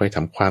ำค่อยๆท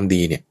ำความ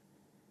ดีเนี่ย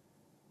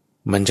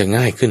มันจะ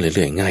ง่ายขึ้นเ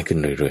รื่อยๆง่ายขึ้น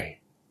เรื่อย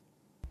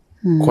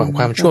ๆค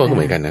วามชั่วก็เห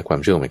มือนกันนะควา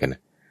มชั่วเหมือนกันน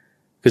ะ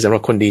คือสำหรั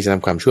บคนดีจะท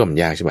ำความชั่วมัน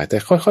ยากใช่ไหมแต่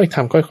ค่อยๆ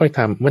ท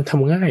ำมันท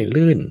ำง่าย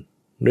ลื่น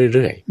เ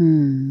รื่อย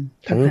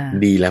ๆทั้ง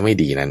ดีและไม่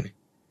ดีนั้น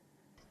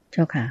เ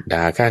จ้าค่ะ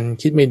ด่ากัน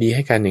คิดไม่ดีใ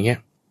ห้กันอย่างเงี้ย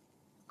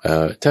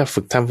ถ้าฝึ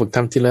กท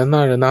ำทีละ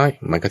น้อย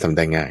มันก็ทำไ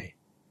ด้ง่าย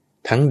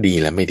ทั้งดี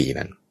และไม่ดี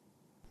นั้น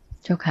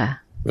เจ้าค่ะ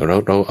เ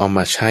ราเอาม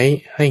าใช้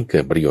ให้เกิ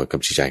ดประโยชน์กับ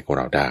จิตใจของเ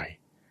ราได้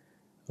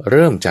เ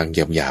ริ่มจาก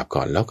หยาบๆก่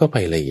อนแล้วก็ไป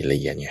ละเ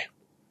อียดไง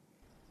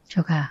เจ้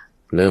าค่ะ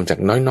เริ่มจาก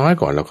น้อย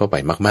ๆก่อนแล้วก็ไป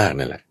มากๆ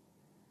นั่นแหละ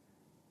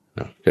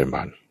เชิญบ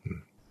าน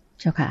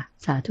เจ้าค่ะ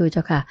สาธุเ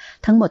จ้าค่ะ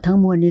ทั้งหมดทั้ง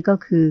มวลนี้ก็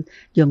คือ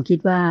โยมคิด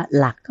ว่า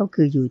หลักก็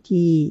คืออยู่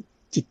ที่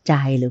จิตใจ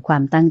หรือควา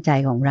มตั้งใจ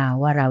ของเรา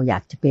ว่าเราอยา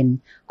กจะเป็น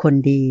คน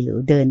ดีหรือ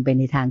เดินไป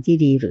ในทางที่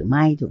ดีหรือไ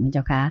ม่ถูกไหมเ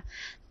จ้าคะ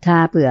ถ้า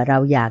เผื่อเรา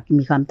อยาก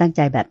มีความตั้งใ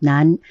จแบบ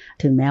นั้น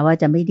ถึงแม้ว่า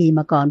จะไม่ดีม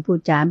าก่อนพูด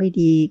จาไม่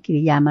ดีกิ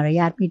ริยามาร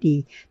ยาทไม่ดี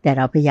แต่เ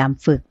ราพยายาม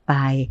ฝึกไป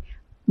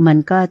มัน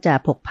ก็จะ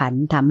ผกผัน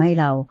ทำให้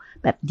เรา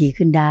แบบดี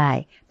ขึ้นได้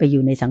ไปอ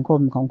ยู่ในสังคม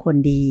ของคน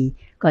ดี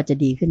ก็จะ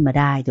ดีขึ้นมา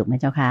ได้ถูกไหม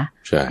เจ้าคะ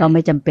ก็ไ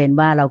ม่จำเป็น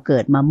ว่าเราเกิ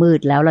ดมามืด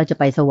แล้วเราจะ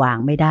ไปสว่าง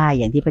ไม่ได้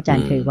อย่างที่พระอาจาร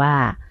ย์เคยว่า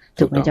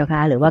ถูกไหมเจ้าค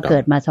ะหรือว่าเกิ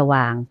ดมาส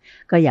ว่าง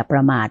ก็อย่าปร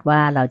ะมาทว่า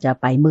เราจะ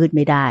ไปมืดไ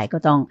ม่ได้ก็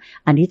ต้อง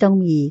อันนี้ต้อง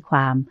มีคว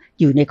าม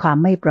อยู่ในความ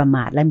ไม่ประม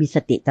าทและมีส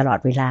ติตลอด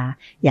เวลา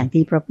อย่าง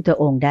ที่พระพุทธ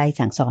องค์ได้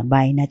สั่งสอนไ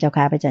ว้นะเจ้า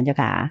ค่ะพระอาจารย์เจ้า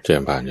ค่ะเชิ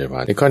ญผ่าน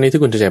ในข้อนี้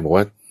ที่คุณจะบอก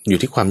ว่าอยู่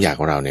ที่ความอยาก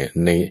ของเราเนี่ย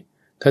ใน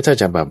ถ้า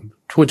จะแบบ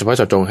พูดเฉพาะเ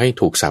จาะจงให้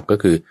ถูกศัพท์ก็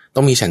คือต้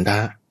องมีฉันทะ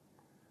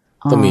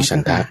ต้องมีฉั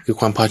นทะคือ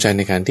ความพอใจใ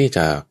นการที่จ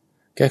ะ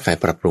แก้ไข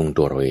ปรับปรุง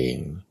ตัวเราเอง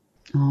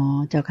อ๋อ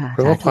เจ้าค่ะเพ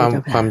ราะว่า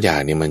ความอยา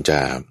กเนี่ยมันจะ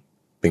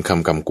เป็นค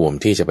ำกำกวม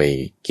ที่จะไป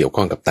เกี่ยวข้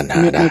องกับตัณห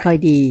าได้ไม่ค่อย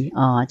ดี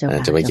อ๋อเจ้าค่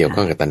ะจะไปเกี่ยวข้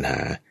องกับตัณหา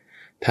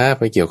ถ้า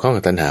ไปเกี่ยวข้อง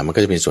กับตัณหามัน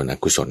ก็จะเป็นส่วนอ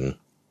กุศล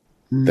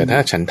แต่ถ้า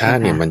ฉันทะ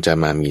เนี่ยมันจะ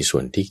มามีส่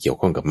วนที่เกี่ยว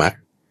ข้องกับมรรค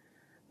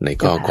ใน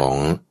ข้อของ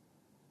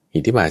อิ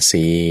ทธิบาท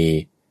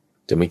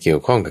4จะไม่เกี่ย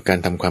วข้องกับการ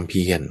ทำความเ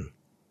พียร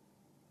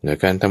ใน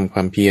การทำคว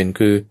ามเพียร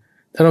คือ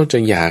ถ้าเราจะ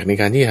อยากใน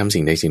การที่จะทำ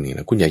สิ่งใดสิ่งหนึ่ง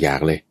นะคุณอย่าอยา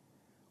กเลย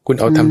คุณ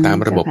เอาทำตาม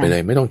ระบบไปเล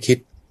ยไม่ต้องคิด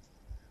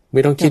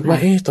ว่า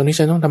ตอนนี้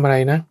ฉันต้องทำอะไร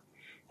นะ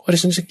ว่า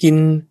ฉันจะกิน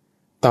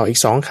ต่ออีก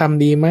2 ค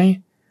ำดีไหม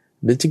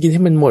หรือจะกินใ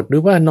ห้มันหมดหรื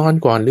อว่านอน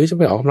ก่อนหรือจะ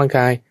ไปออกกำลังก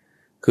าย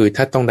คือ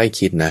ถ้าต้องได้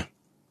คิดนะ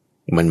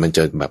มันจ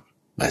ะแบบ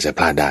อาจจะพ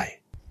ลาดได้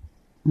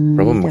เพ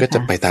ราะว่ามันก็จะ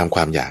ไปตามคว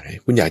ามอยาก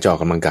คุณอยากจะออก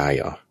กำลังกายเ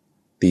หรอ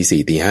 4:00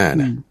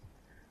 5:00 นะ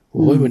โ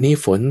อ้ยวันนี้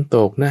ฝนต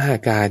กหน้าอ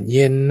ากาศเ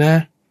ย็นนะ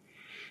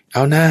เอ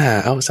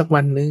าสัก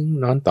วันนึง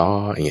นอนต่อ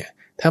อย่างเงี้ย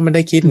ถ้ามันไ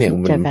ด้คิดเนี่ย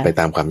มันไป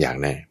ตามความอยาก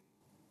แน่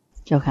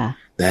เจ้าค่ะ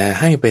แต่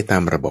ให้ไปตา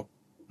มระบบ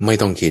ไม่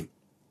ต้องคิด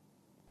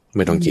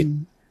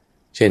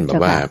เช่นแบ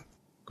บว่า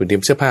คุณเตรีย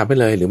มเสื้อผ้าไป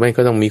เลยหรือไม่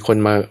ก็ต้องมีคน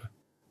มา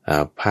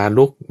พา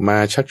ลุกมา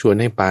ชักชวน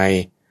ให้ไป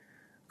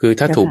คือ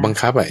ถ้าถูกบัง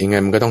คับยังไง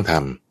มันก็ต้องท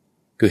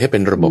ำคือให้เป็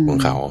นระบบของ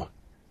เขา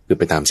คือ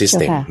ไปตามซิสเ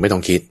ต็มไม่ต้อ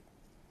งคิด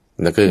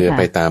แล้วคือไ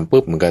ปตาม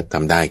ปุ๊บมันก็ท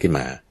ำได้ขึ้นม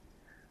า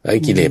แล้ว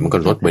กิเลสมันก็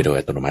ลดไปโดย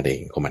อัตโนมัติเอ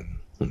งของมัน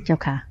เจ้า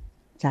ค่ะ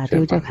สาธุ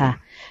เจ้าค่ะ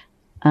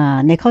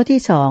ในข้อที่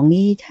2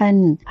นี้ท่าน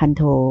พันโ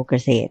ทเก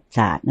ษตรศ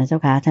าสตร์นะเจ้า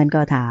ค่ะท่าน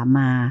ก็ถาม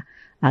มา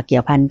เกี่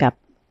ยวพันกับ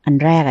อัน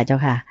แรกเจ้า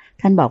ค่ะ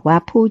ท่านบอกว่า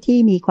ผู้ที่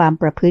มีความ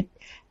ประพฤติ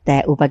แต่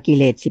อุปกิ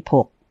เลส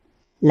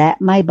16และ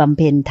ไม่บำเ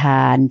พ็ญท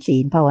านศี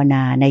ลภาวน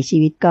าในชี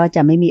วิตก็จ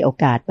ะไม่มีโอ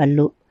กาสบรร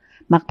ลุ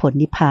มรรคผล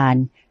นิพพาน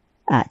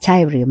ใช่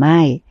หรือไม่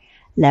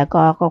แล้ว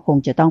ก็คง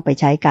จะต้องไป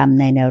ใช้กรรม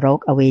ในนรก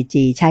อเว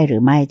จีใช่หรื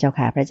อไม่เจ้า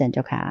ค่ะพระอาจารย์เ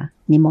จ้าค่ะ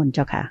นิมนต์เ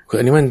จ้าค่ะคือ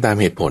อันนี้มันตาม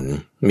เหตุผล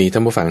มีท่า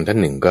นผู้ฟังท่าน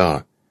หนึ่งก็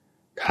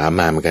ถาม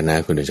มาเหมือนกันนะ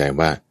คุณใจ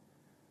ว่า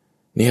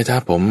เนี่ยถ้า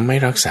ผมไม่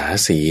รักษา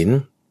ศีล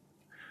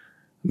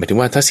หมายถึง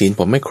ว่าถ้าศีล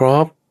ผมไม่คร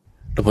บ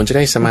แล้วผมจะไ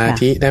ด้สมา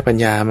ธิได้ปัญ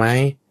ญาไหม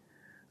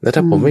แล้วถ้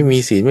าผมไม่มี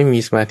ศีลไม่มี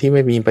สมาธิไ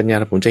ม่มีปัญญา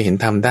แล้วผมจะเห็น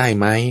ธรรมได้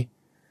ไหม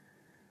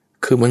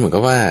คือมันเหมือน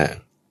กับว่า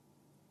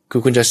คื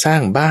อคุณจะสร้า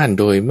งบ้าน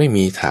โดยไม่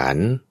มีฐาน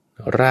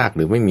รากห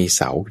รือไม่มีเ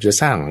สาจะ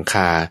สร้างหลังค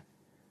า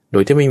โด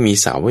ยที่ไม่มี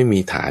เสาไม่มี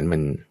ฐาน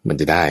มัน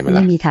จะได้ไหมล่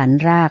ะไม่มีฐาน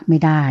รากไม่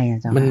ได้อ่ะ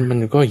เจ้ามัน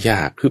ก็ย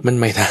ากคือมัน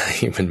ไม่ได้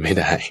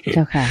เ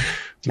จ้าค่ะ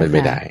มันไ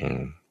ม่ไ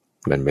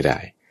ด้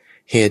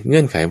เหตุเ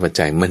งื่อนไขปัจ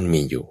จัยมัน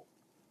มีอยู่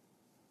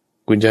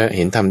คุณจะเ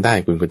ห็นทำได้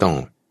คุณก็ต้อง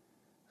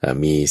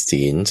มี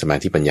ศีลสมา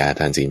ธิปัญญา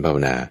ทานศีลภาว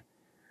นา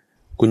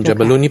คุณจะ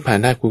บรรลุนิพพาน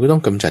ได้คุณก็ต้อ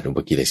งกำจัดอุป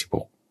กิเลส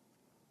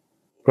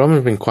16เพราะมั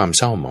นเป็นความเ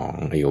ศร้าหมอง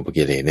ไอ้อุป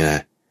กิเลสเนี่ยน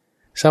ะ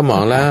เศร้าหมอ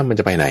งแล้วมัน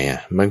จะไปไหน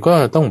มันก็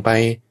ต้องไป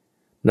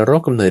นร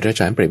กกำเนิดรา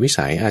ชานเปรตวิ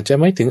สัยอาจจะ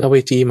ไม่ถึงอเว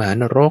จีมหา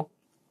นรก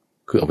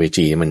คืออเว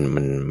จี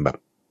มันแบบ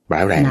ร้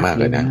ายแรงมาก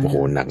เลยนะโอ้โห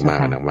หนักมาก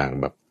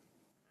แบบ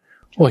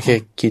โอเค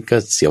คิดก็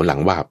เสียวหลัง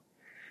วาบ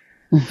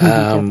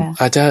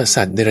อาจจะ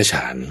สัตว์เดรัจฉ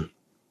าน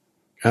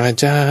อาจ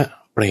จะ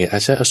เปรตอา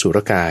จจะอสุร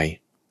กาย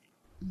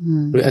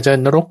หรืออาจจะ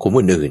นรกขุม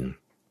อื่น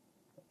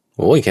ๆ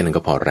โอ้ยแค่นั้น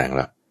ก็พอแรงแ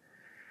ล้ว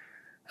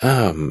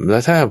แล้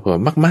วถ้าเผื่อ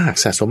มาก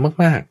ๆสะสม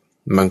มาก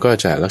ๆมันก็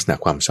จะลักษณะ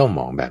ความเศร้าหม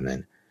องแบบนั้น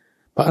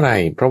เพราะอะไร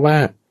เพราะว่า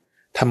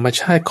ธรรม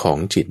ชาติของ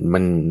จิต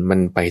มัน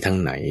ไปทาง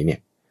ไหนเนี่ย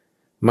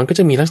มันก็จ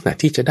ะมีลักษณะ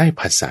ที่จะได้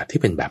ภาษาที่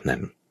เป็นแบบนั้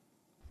น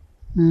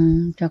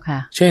เจ้าค่ะ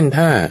เช่น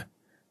ถ้า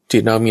จิ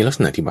ตเรามีลักษ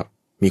ณะที่แบบ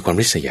มีความ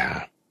ริษยา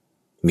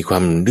มีควา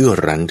มดื้อ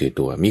รั้นถือ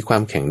ตัวมีควา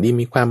มแข็งดี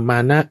มีความมา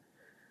นะ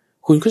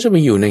คุณก็จะไป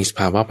อยู่ในสภ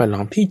าวะแวดล้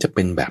อมที่จะเ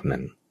ป็นแบบนั้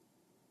น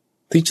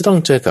ที่จะต้อง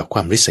เจอกับคว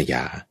ามริษย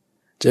า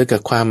เจอกั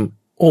บความ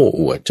โอ้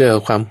อวดเจอ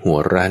ความหัว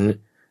รั้น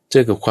เจ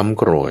อกับความ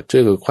โกรธเจ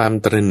อกับความ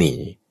ตระหนี่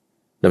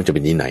แล้วมันจะเป็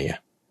นที่ไหนอ่ะ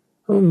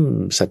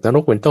สัตว์นร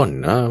กเป็นต้น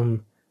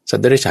สัต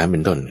ว์เดรัจฉานเป็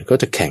นต้นก็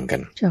จะแข่งกั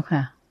นเจ้าค่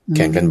ะแ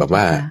ข่งกันแบบ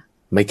ว่า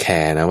ไม่แค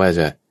ร์นะว่า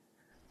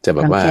จะแบ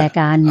บว่า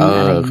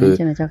คือ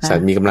สัต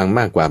ว์มีกำลัง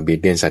มากกว่าเบียด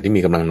เบียนสัตว์ที่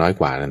มีกำลังน้อย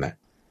กว่านั่นนะ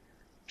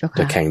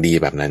จะแข่งดี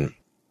แบบนั้น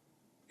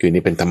คือ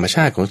นี่เป็นธรรมช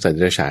าติของสัตว์เด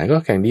รัจฉานก็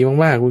แข่งดี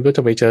มากๆคุณก็จ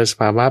ะไปเจอส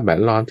ภาวะแว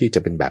ดล้อมที่จะ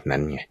เป็นแบบนั้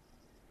นไง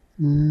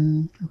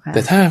แ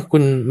ต่ถ้าคุ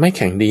ณไม่แ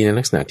ข่งดีใน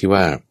ลักษณะที่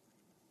ว่า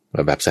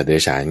แบบสัตว์เด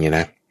รัจฉานไง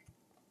นะ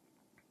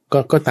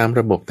ก็ตาม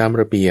ระบบตาม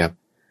ระเบียบ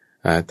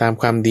ตาม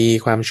ความดี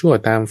ความชั่ว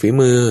ตามฝี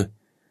มือ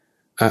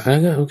อันนั้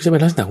นก็จะเป็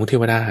นลักษณะของเท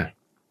วดา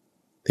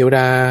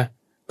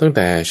ตั้งแ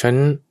ต่ชั้น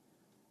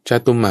จา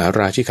ตุมหา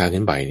ราชิกา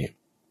ขึ้นไปเนี่ย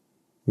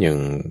อย่าง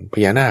พ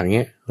ญานาคเ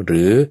งี้ยห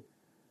รือ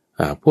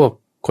พวก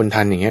คน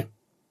ทันอย่างเงี้ย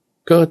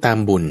ก็ตาม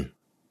บุญ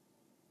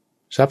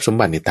ทรัพย์สม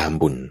บัติในตาม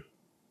บุญ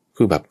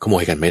คือแบบขโม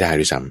ยกันไม่ได้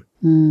ด้วยซ้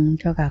ำ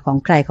เจ้าค่ะของ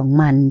ใครของ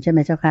มันใช่ไหม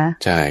เจ้าคะ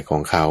ใช่ขอ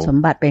งเขาสม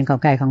บัติเป็นของ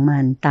ใครของมั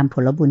นตามผ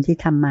ลบุญที่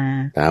ทำมา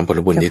ตามผล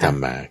บุญที่ท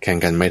ำมาแข่ง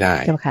กันไม่ได้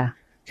เจ้าค่ะ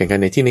แข่งกัน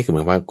ในที่นี้คือหม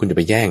ายว่าคุณจะไ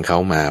ปแย่งเขา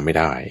มาไม่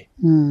ได้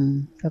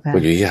เจ้าค่ะคุ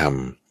ณอยู่ที่ท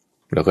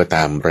ำแล้วก็ต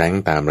ามแรง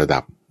ตามระดั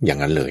บอย่าง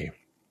นั้นเลย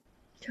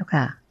เจ้า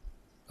ค่ะ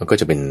มันก็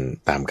จะเป็น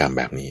ตามกรรม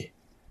แบบนี้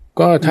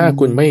ก็ถ้า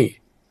คุณไม่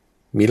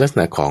มีลักษ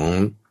ณะของ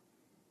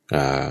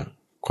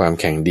ความ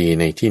แข่งดี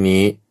ในที่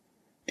นี้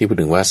ที่พูด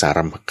ถึงว่าสา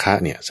รัมภะ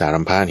เนี่ยสารั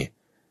มภะเนี่ย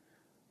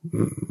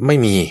ไม่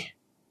มี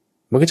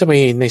มันก็จะไป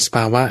ในสภ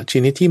าวะช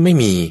นิดที่ไม่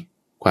มี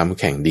ความ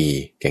แข่งดี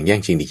แข่งแย่ง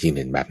ชิงดีชิงเ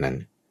ด่นแบบนั้น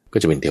ก็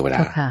จะเป็นเทวดา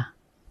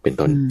เป็น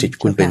ต้นจิต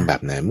คุณเป็นแบ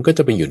บนั้นมันก็จ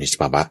ะไปอยู่ในส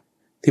ภาวะ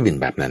ที่เป็น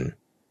แบบนั้น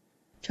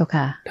เจ้า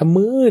ค่ะถ้า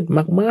มืด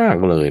มาก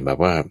ๆเลยแบบ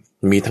ว่า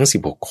มีทั้ง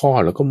16ข้อ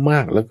แล้วก็มา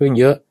กแล้วก็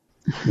เยอะ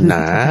หน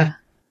า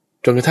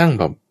จนกระทั่ง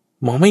แบบ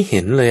มองไม่เ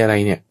ห็นเลยอะไร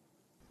เนี่ย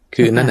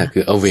คือนั่นน่ะคื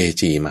ออเว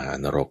จีมหา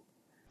นรก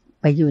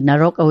ไปอยู่น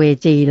รกอเว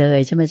จีเลย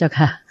ใช่ไหมเจ้า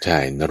ค่ะใช่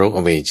นรก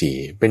อเวจี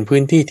เป็นพื้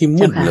นที่ที่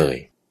มืดเลย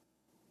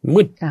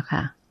มืดค่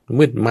ะ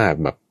มืดมาก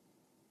แบบ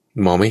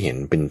มองไม่เห็น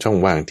เป็นช่อง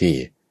ว่างที่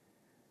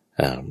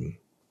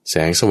แส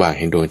งสว่างแ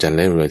ห่งดวงจันทร์แ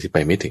ละดวงดาวที่ไป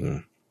ไม่ถึง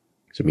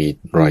จะมี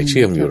รอยเ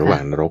ชื่อมอยู่ระหว่า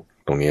งนรก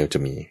ตรงนี้จะ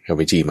มีอเว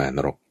จีมาน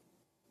รก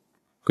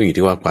ก็อยู่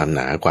ที่ว่าความห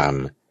นาความ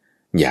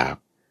หยาบ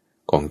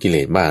ของกิเล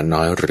สบ้างน้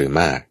อยหรือ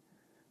มาก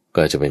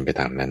ก็จะเป็นไป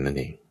ตามนั้นนั่น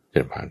เองเจ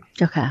ริญพรเ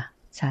จ้าค่ะ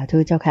สาธุ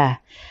เจ้าค่ะ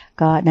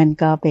ก็นั่น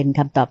ก็เป็นค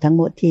ำตอบทั้งห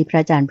มดที่พระ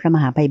อาจารย์พระม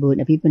หาไพบูลย์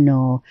อภิปุโน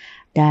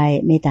ได้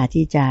เมตตา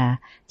ที่จะ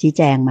ชี้แ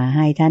จงมาใ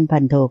ห้ท่านพั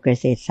นโทเก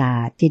ษตรศา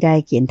สตร์ที่ได้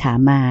เขียนถาม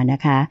มานะ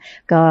คะ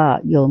ก็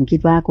โยมคิด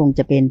ว่าคงจ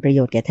ะเป็นประโย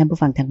ชน์แก่ท่านผู้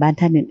ฟังทางบ้าน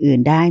ท่านอื่น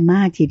ๆได้ม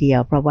ากทีเดียว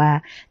เพราะว่า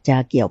จะ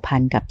เกี่ยวพั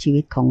นกับชี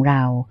วิตของเร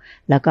า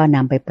แล้วก็น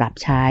ำไปปรับ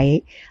ใช้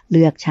เ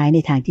ลือกใช้ใน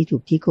ทางที่ถู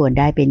กที่ควร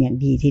ได้เป็นอย่าง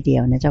ดีทีเดีย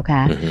วนะเจ้าค่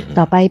ะ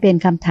ต่อไปเป็น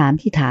คำถาม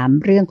ที่ถาม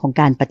เรื่องของ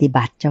การปฏิ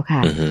บัติเจ้าค่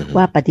ะ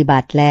ว่าปฏิบั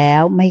ติแล้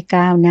วไม่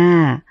ก้าวหน้า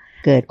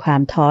เกิดควา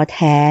มท้อแ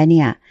ท้เ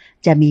นี่ย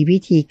จะมีวิ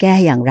ธีแก้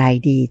อย่างไร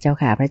ดีเจ้า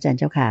ค่ะพระอาจารย์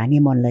เจ้าค่ะนิ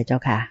มนต์เลยเจ้า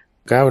ค่ะ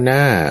ก้าวหน้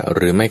าห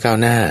รือไม่ก้าว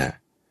หน้า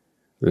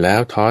แล้ว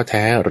ท้อแ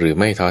ท้หรือ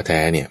ไม่ท้อแท้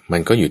เนี่ยมั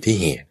นก็อยู่ที่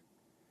เหตุ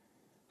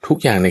ทุก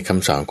อย่างในค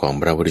ำสอนของ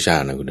พระพุทธเจ้า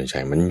นะคุณดวงใจ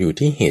มันอยู่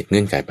ที่เหตุเ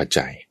งื่อนไขปัจ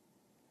จัย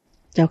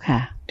เจ้าค่ะ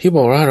ที่บ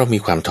อกว่าเรามี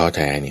ความท้อแ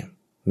ท้เนี่ย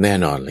แน่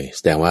นอนเลยแ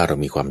สดงว่าเรา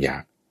มีความอยา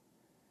ก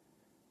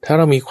ถ้าเ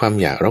รามีความ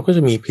อยากเราก็จ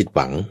ะมีผิดห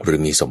วังหรือ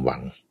มีสมหวั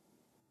ง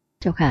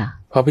เจ้าค่ะ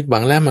พอผิดหวั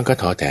งแล้วมันก็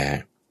ท้อแท้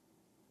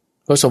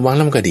พอสมหวังแ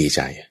ล้วมันก็ดีใ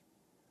จ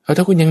เอา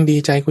ถ้าคุณยังดี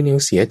ใจคุณยัง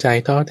เสียใจ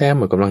ท้อแท้ห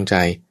มดกำลังใจ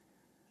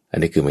อัน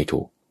นี้คือไม่ถู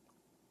ก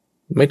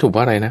เพร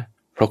าะอะไรนะ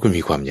เพราะคุณ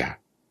มีความอยาก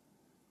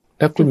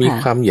ถ้าคุณมี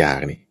ความอยาก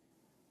นี่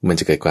มัน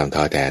จะเกิดความท้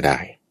อแท้ได้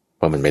เพ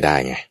ราะมันไม่ได้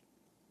ไง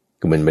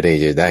คือมันไม่ได้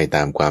จะได้ต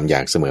ามความอย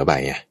ากเสมอไป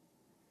ไง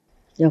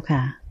เจ้าค่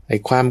ะไอ้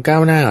ความก้า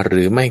วหน้าห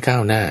รือไม่ก้า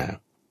วหน้า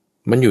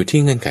มันอยู่ที่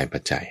เงื่อนไขปั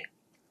จจัย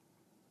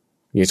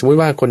อย่างสมมติ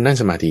ว่าคนนั่ง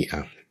สมาธิ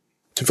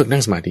ฉันฝึกนั่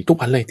งสมาธิทุก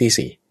วันเลยตี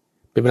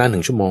 4เป็นเวลา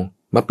1 ชั่วโมง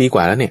มาปีก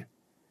ว่าแล้วเนี่ย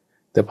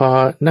แต่พอ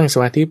นั่งส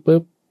มาธิ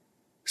ปุ๊บ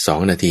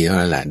2 นาทีเท่า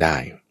นั้นแหละได้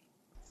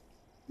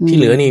ที่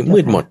เหลือนี่มื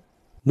ดหม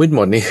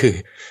ดนี่คือ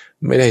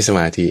ไม่ได้สม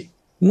าธิ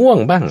ง่วง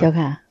บ้าง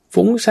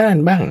ฟุ้งซ่าน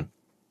บ้าง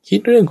คิด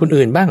เรื่องคน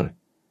อื่นบ้าง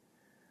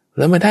แ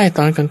ล้วมาได้ต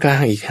อนกลา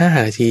งๆอีก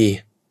5 นาที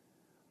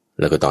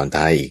แล้วก็ตอน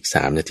ท้ายอีก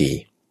3 นาที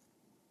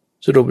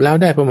สรุปแล้ว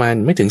ได้ประมาณ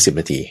ไม่ถึง10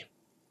 นาที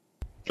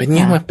เป็นเ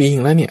งี้ยมาปีนึ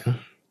งแล้วเนี่ย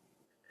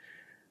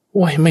โ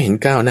อ้ยไม่เห็น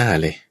ก้าวหน้า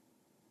เลย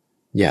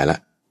อย่าละ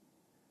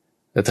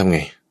แล้วทำไง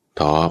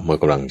ท้อหมด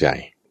กำลังใจ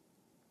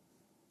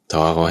ท้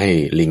อเขาให้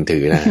ลิงถื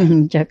อนะ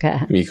เจ้าค่ะ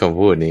มีคำ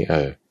พูดนี้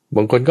บ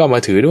างคนก็มา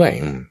ถือด้วย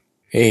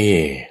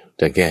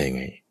จะแก้ยังไ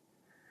ง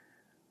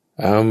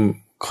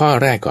ข้อ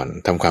แรกก่อน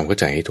ทำความเข้า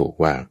ใจให้ถูก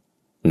ว่า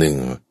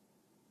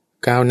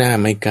1ก้าวหน้า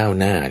ไม่ก้าว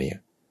หน้าเนี่ย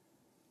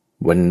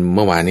เ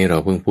มื่อวานนี้เรา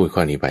เพิ่งพูดข้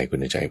อนี้ไปคุ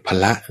ณใจพ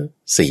ละ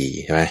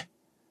4ใช่ไหม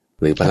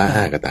หรือพละ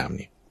5ก็ตาม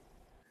นี่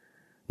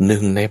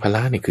1ในพล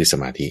ะนี่คือส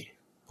มาธิ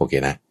โอเค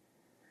นะ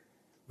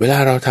เวลา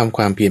เราทำค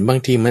วามเพียรบาง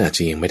ทีมันอาจจ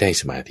ะยังไม่ได้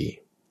สมาธิ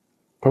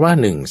เพราะว่า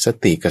1ส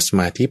ติกับส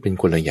มาธิเป็น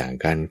คนละอย่าง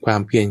กันควา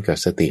มเพียรกับ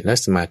สติและ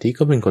สมาธิ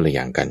ก็เป็นคนละอ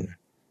ย่างกัน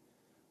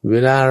เว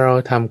ลาเรา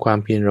ทำความ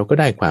เพียรเราก็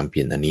ได้ความเพี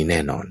ยรอันนี้แน่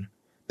นอน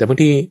แต่บาง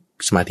ที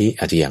สมาธิ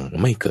อาจจะยัง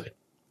ไม่เกิด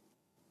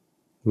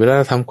เวลาเ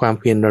ราทำความ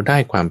เพียรเราได้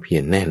ความเพีย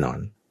รแน่นอน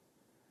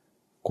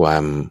ควา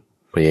ม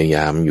พยาย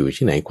ามอยู่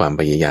ที่ไหนความ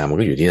พยายามมัน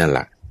ก็อยู่ที่นั่นแหล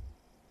ะ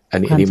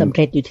ความสำเ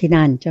ร็จอยู่ที่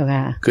นั่นเจ้าค่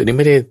ะคือนี่ไ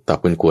ม่ได้ตอบ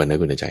กวนๆนะ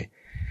คุณใจ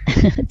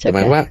แต่หม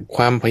ายว่าค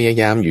วามพยา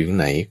ยามอยู่ที่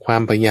ไหนควา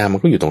มพยายามมั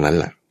นก็อยู่ตรงนั้น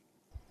แหละ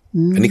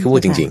อันนี้คือพู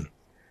ดจริง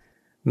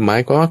ๆหมาย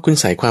ความว่าคุณ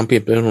ใส่ความเพีย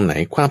รไปตรงไหน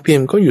ความเพียร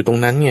ก็อยู่ตรง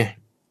นั้นไง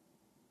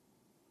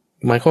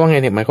หมายความว่าไง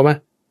เนี่ยหมายความว่า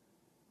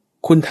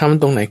คุณท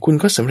ำตรงไหนคุณ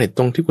ก็สำเร็จต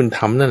รงที่คุณท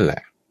ำนั่นแหล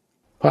ะ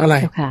เพราะอะไร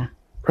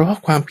เพราะว่า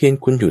ความเพียร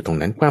คุณอยู่ตรง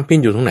นั้นความเพียร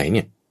อยู่ตรงไหนเ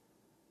นี่ย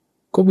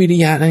ก็วิริ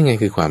ยะนั่นไง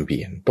คือความเพี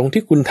ยรตรง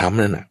ที่คุณท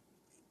ำนั่นน่ะ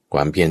คว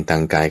ามเพียรทา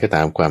งกายก็ต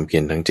ามความเพีย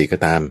รทางจิตก็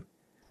ตาม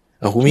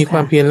คุณมีคว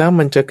ามเพียรแล้ว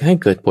มันจะให้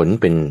เกิดผล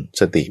เป็น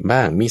สติบ้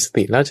างมีส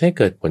ติแล้วจะให้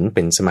เกิดผลเ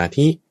ป็นสมา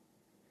ธิ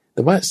แ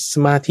ต่ว่าส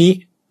มาธิ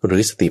หรื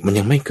อสติมัน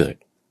ยังไม่เกิด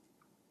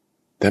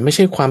แต่ไม่ใ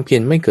ช่ความเพีย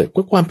รไม่เกิด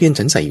ก็ความเพียร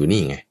ฉันใส่อยู่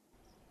นี่ไง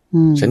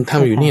ฉันท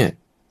ำอยู่เนี่ย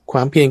คว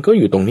ามเพียรก็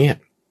อยู่ตรงเนี้ย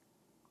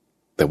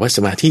แต่ว่าส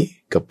มาธิ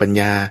กับปัญ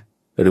ญา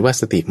หรือว่า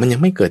สติมันยัง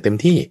ไม่เกิดเต็ม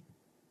ที่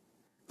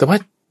แต่ว่า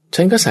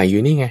ฉันก็ใส่อ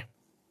ยู่นี่ไง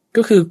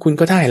ก็คือคุณ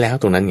ก็ได้แล้ว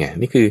ตรงนั้นไง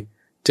นี่คือ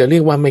จะเรี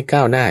ยกว่าไม่ก้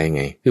าวหน้ายังไ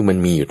งคือมัน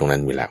มีอยู่ตรงนั้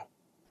นอยู่แล้ว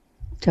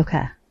เจ้า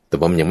ค่ะแต่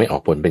ว่ามันยังไม่ออ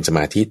กผลเป็นสม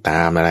าธิต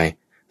ามอะไร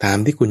ตาม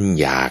ที่คุณ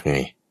อยากไง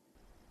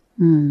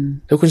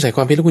ถ้าคุณใส่ค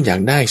วามเพียรแล้วคุณอยา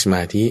กได้สม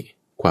าธิ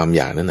ความอ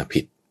ยากนั้นน่ะ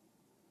ผิด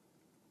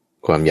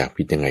ความอยาก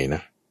ผิดยังไงน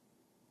ะ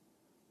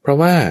เพราะ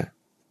ว่า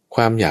ค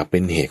วามอยากเป็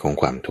นเหตุของ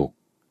ความทุกข์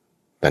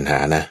ตัณหา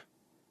นะ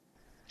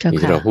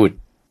ที่เราพูด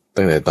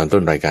ตั้งแต่ตอนต้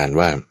นรายการ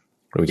ว่า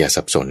เราอย่า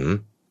สับสน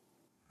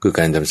คือ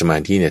การทำสมา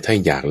ธิเนี่ยถ้า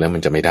อยากแล้วมั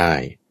นจะไม่ได้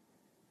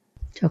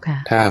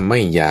ถ้าไม่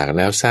อยากแ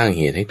ล้วสร้างเ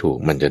หตุให้ถูก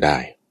มันจะได้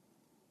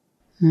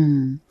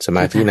สม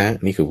าธินะ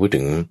นี่คือพูด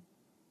ถึง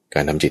ก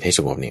ารทำจิตให้ส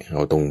งบเนี่ยเอ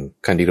าตรง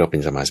ขั้นที่เราเป็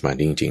นสมา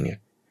ธิจริงๆเนี่ย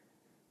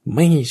ไ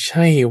ม่ใ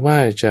ช่ว่า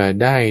จะ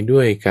ได้ด้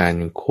วยการ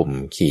ข่ม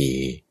ขี่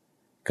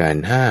การ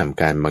ห้าม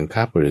การบัง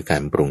คับหรือกา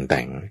รปรุงแ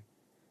ต่ง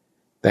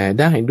แต่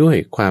ได้ด้วย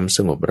ความส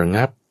งบระ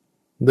งับ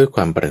ด้วยค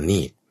วามประ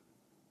ณีต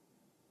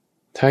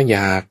ถ้าอย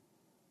าก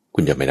คุ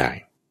ณจะไม่ได้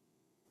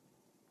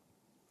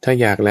ถ้า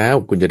อยากแล้ว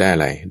คุณจะได้อะ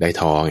ไรได้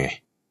ท้อไง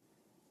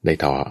ได้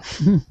ท้อ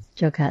เ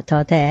จ้าค่ะท้อ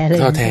แท้เลย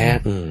ท้อแท้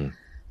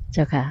เ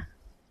จ้าค่ะ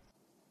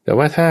แต่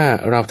ว่าถ้า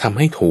เราทำ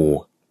ให้ถูก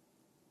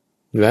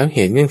แล้วเห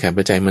ตุเงื่อนไข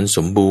ปัจจัยมันส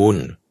มบูร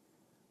ณ์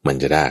มัน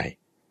จะได้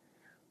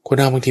คนเ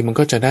ราบางทีมัน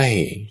ก็จะได้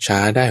ช้า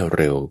ได้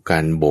เร็วกา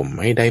รบ่ม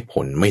ให้ได้ผ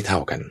ลไม่เท่า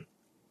กัน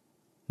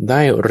ไ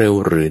ด้เร็ว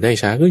หรือได้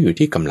ช้าก็อยู่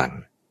ที่กำลัง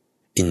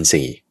อินท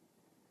รีย์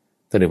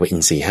ต้องเรียกว่าอิ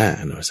นทรีย์ห้า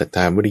ศรัทธ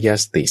าวิริยะ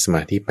สติสม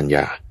าธิปัญญ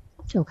า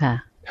เจ้าค่ะ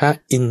ถ้า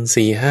อินท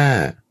รีย์ห้า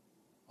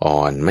อ่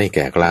อนไม่แ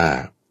ก่กล้า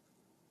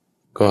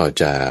ก็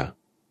จะ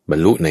บรร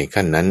ลุใน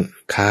ขั้นนั้น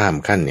ข้าม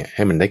ขั้นเนี่ยใ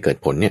ห้มันได้เกิด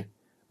ผลเนี่ย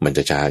มันจ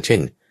ะช้าเช่น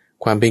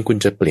ความเพียรคุณ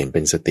จะเปลี่ยนเป็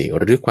นสติ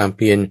หรือความเ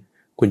พียร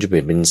คุณจะเป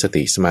ลี่ยนเป็นส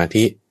ติสมา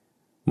ธิ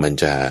มัน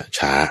จะ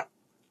ช้า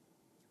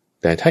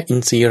แต่ถ้าอิน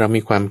ทรีย์เรา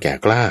มีความแก่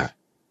กล้า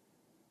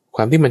ค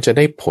วามที่มันจะไ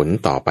ด้ผล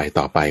ต่อไ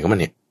ปก็มัน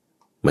เนี่ย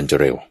มันจะ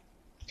เร็ว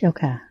เจ้า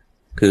ค่ะ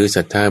คือศ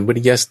รัทธาวิ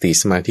ริยะสติ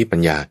สมาธิปั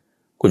ญญา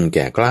คุณแ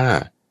ก่กล้า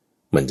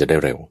มันจะได้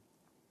เร็ว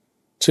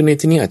ซึ่งใน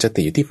ที่นี้อาจจะ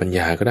ติดอยู่ที่ปัญญ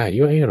าก็ได้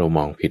ว่าเราม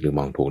องผิดหรือ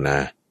มองถูกนะ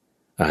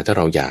ถ้าเ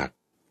ราอยาก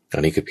อั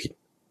นนี้คือผิด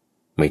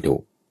ไม่ถู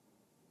ก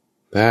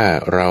ถ้า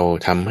เรา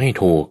ทำให้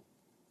ถูก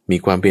มี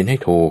ความเพียรให้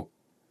ถูก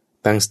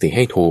ตั้งสติใ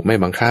ห้ถูกไม่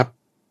บังคับ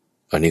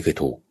อันนี้คือ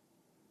ถูก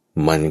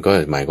มันก็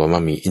หมายความว่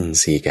ามีอิน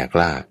ทรีย์แก่ก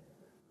ล้า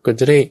ก็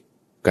จะได้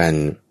การ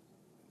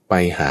ไป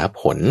หา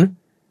ผล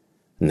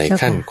ใน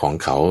ขั้นของ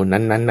เขานั้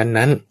น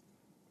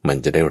มัน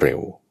จะได้เร็ว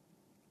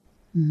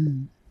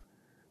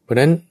เพราะฉะ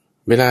นั้น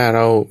เวลาเร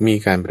ามี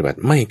การปฏิบัติ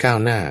ไม่ก้าว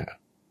หน้า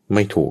ไ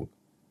ม่ถูก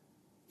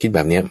คิดแบ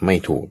บนี้ไม่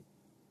ถูก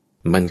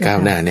มันก้าว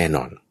หน้าแน่น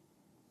อน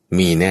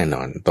มีแน่น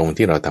อนตรง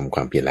ที่เราทำคว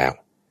ามเพียรแล้ว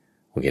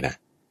โอเคนะ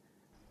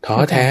ท้อ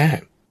แท้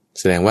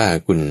แสดงว่า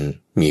คุณ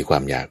มีควา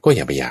มอยากก็อ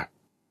ย่าไปอยาก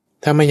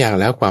ถ้าไม่อยาก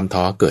แล้วความ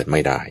ท้อเกิดไ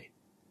ม่ได้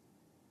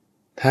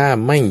ถ้า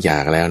ไม่อยา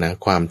กแล้วนะ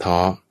ความท้อ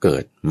เกิ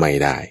ดไม่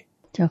ได้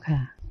เจ้าค่ะ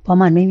เพราะ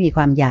มันไม่มีค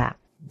วามอยาก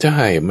ใช่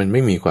มันไ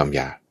ม่มีความอ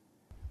ยาก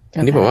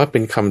อันนี้บอกว่าเป็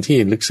นคำที่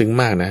ลึกซึ้ง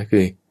มากนะคื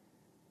อ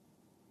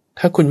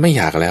ถ้าคุณไม่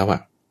อยากแล้วอ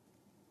ะ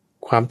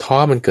ความท้อ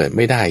มันเกิดไ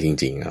ม่ได้จ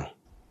ริงๆ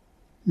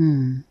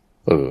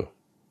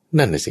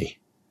นั่นน่ะสิ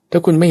ถ้า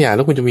คุณไม่อยากแ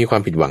ล้วคุณจะมีควา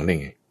มผิดหวังได้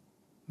ไง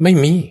ไม่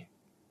มี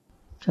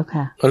เจ้า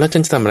ค่ะแล้วฉั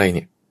นจะทำอะไรเ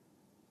นี่ย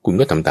คุณ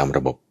ก็ทำตามร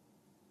ะบบ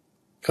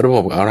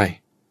อะไร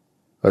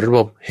ระบ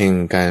บแห่ง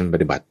การป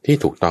ฏิบัติที่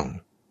ถูกต้อง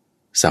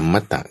สัมมั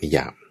ตตนิย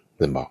ามเ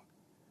ราบอก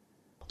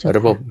ร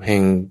ะบบแห่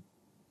ง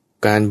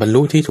การบรร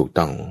ลุที่ถูก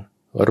ต้อง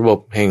ระบบ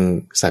แห่ง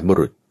สัตบุ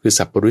รุษคือ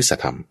สัพปริส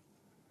ธรรม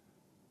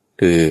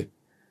คือ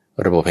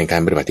ระบบแห่งกา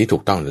รปฏิบัติที่ถู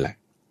กต้องนั่นแหละ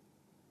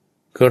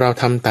คือเรา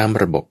ทำตาม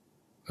ระบ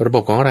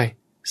บของอะไร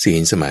ศี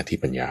ลสมาธิ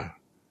ปัญญา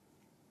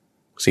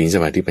ศีลส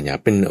มาธิปัญญา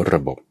เป็นร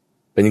ะบบ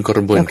เป็นกร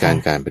ะบวนก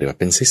ารปฏิบัติ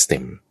เป็นซิสเต็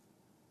ม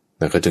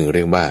แล้วก็จึงเ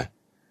รียกว่า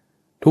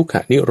ทุกข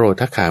นิโร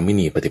ธคามิ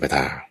นีปฏิปท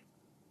า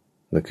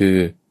นั่นคือ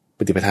ป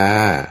ฏิปทา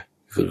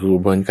คือกร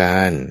ะบวนกา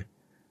ร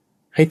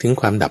ให้ถึง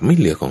ความดับไม่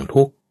เหลือของ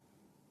ทุกข์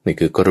นี่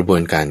คือกระบว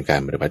นการ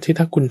ปฏิบัติที่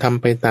ถ้าคุณท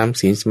ำไปตาม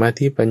ศีลสมา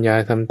ธิปัญญา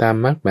ทำตาม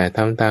มรรคแปดท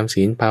ำตาม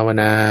ศีลภาว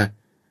นา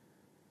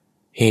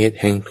เหตุ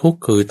แห่งทุกข์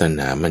คือตัณ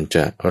หามันจ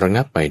ะระ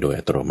งับไปโดย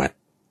อัตโนมัติ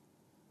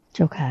เ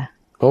จ้าค่ะ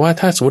เพราะว่า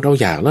ถ้าสมมติเรา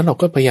อยากแล้วเรา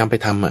ก็พยายามไป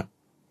ท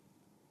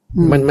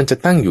ำมันจะ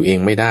ตั้งอยู่เอง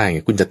ไม่ได้ไง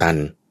คุณจะตัน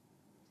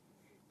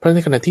เพราะใน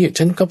ขณะที่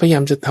ฉันก็พยายา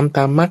มจะทำต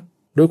ามมรรค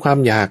ด้วยความ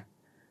อยาก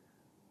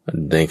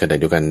ในขณะ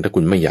เดียวกันถ้าคุ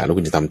ณไม่อยากแล้ว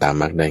คุณจะทำตาม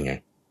มรรคได้ไง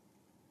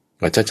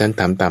ถ้าฉัน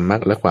ทำตามมรร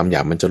คแล้วความอย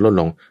ากมันจะลด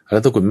ลงแล้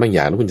วถ้าคุณไม่อย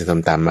ากแล้วคุณจะท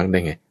ำตามมรรคได้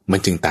ไงมัน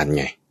จึงตัน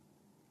ไง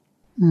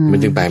มัน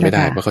จึงไปไม่ไ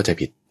ด้เพราะเข้าใจ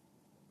ผิด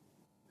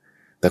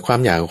แต่ความ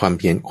อยากกับความเ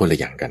พียรคนละ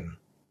อย่างกัน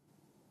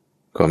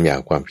ความอยาก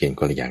กับความเพียร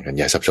คนละอย่างกัน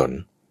อย่าสับสน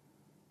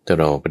ถ้า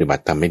เราปฏิบั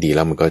ติทำไม่ดีแ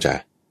ล้วมันก็จะ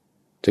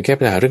แก้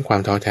ปัญหาเรื่องควา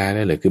มท้อแท้ไ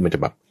ด้เลยคือมันจะ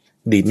แบบ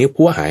ดีดนิ้ว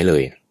พัวหายเล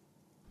ย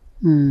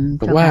เ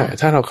พราะว่า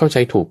ถ้าเราเข้าใจ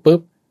ถูกปุ๊บ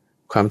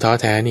ความท้อ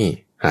แท้นี่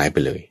หายไป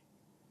เลย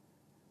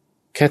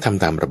แค่ท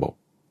ำตามระบบ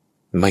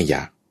ไม่อย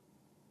าก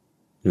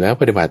แล้ว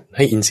ปฏิบัติใ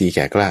ห้อินทรีย์แ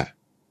ก่กล้า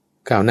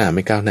ก้าวหน้าไ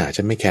ม่ก้าวหน้า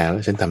ฉันไม่แคร์แล้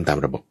วฉันทำตาม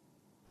ระบบ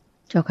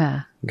เจ้าค่ะ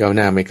ก้าวห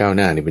น้าไม่ก้าวห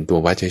น้านี่เป็นตัว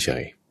วัดเฉ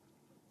ย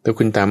ๆถ้า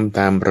คุณทำต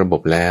ามระบ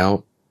บแล้ว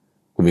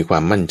คุณมีควา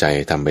มมั่นใจ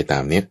ทำไปตา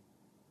มเนี้ย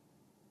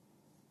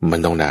มัน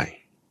ต้องได้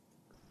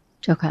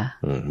เจ้าค่ะ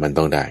มัน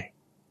ต้องได้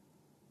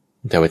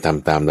จะไปท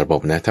ำตามระบบ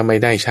นะถ้าไม่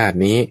ได้ชาติ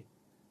นี้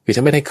คือ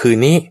ฉันไม่ได้คืน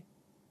นี้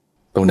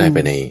ต้องได้ไป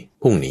ใน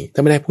พรุ่งนี้ถ้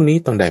าไม่ได้พรุ่งนี้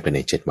ต้องได้ไปใน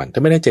7 วันถ้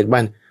าไม่ได้7 วั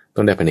นต้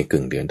องได้ไปในค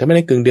รึ่งเดือนถ้าไม่ไ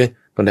ด้ครึ่งเดือน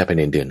ต้องได้ไป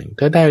ในเดือนหนึ่ง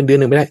ถ้าได้เดือน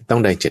หนึ่งไม่ได้ต้อ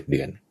งได้7 เดื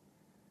อน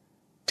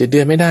7 เดื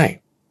อนไม่ได้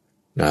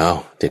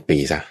7 ปี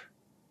ซะ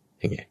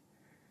อย่างเงี้ย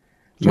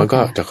มันก็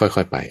จะค่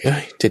อยๆไป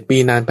7 ปี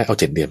นานไปเอา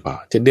7 เดือนพอ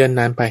7 เดือน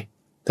นานไป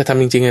ถ้าท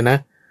ำจริงๆนะ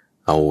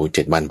เอา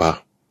7 วันพอ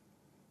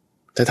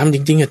ถ้าทำจ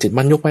ริงๆ7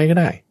 วันยกไปก็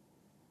ได้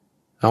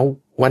เอา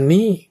วัน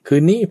นี้คื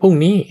นนี้พรุ่ง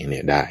นี้เ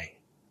นี่ยได้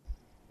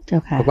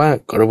เพราะว่า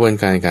กระบวน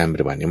การป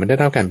ฏิบัติเนี่ยมันได้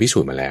รับการพิสู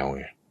จน์มาแล้ว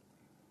ไง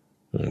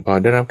พอ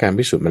ได้รับการ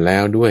พิสูจน์มาแล้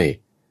วด้วย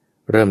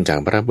เริ่มจาก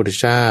พระพุทธ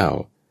เจ้า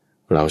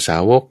เหล่าสา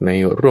วกใน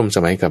ร่วมส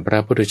มัยกับพระ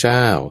พุทธเจ้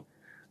า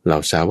เหล่า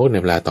สาวกใน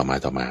เวลาต่อมา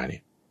เนี่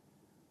ย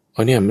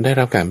เนี่ยมันได้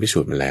รับการพิสู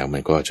จน์มาแล้วมั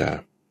นก็จะ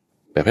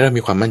แบบให้เรา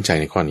มีความมั่นใจ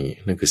ในข้อนี้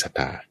นั่นคือศรัท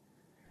ธา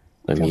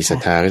เรามีศรัท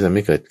ธาก็จะไ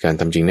ม่เกิดการ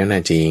ทำจริงแน่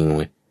จริง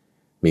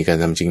มีการ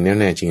ทำจริงแ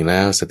น่จริงแล้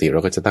วสติเรา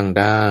ก็จะตั้ง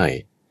ได้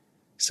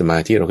สมา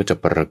ธิเราก็จะ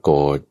ปราก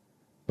ฏ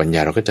ปัญญ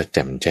าเราก็จะแ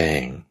จ่มแจ้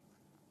ง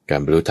การ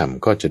บรรลุธรรม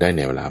ก็จะได้ใ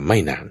นเวลาไม่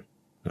นาน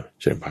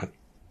เชิญพาน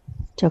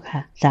เจ้าค่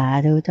ะสา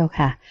ธุเจ้า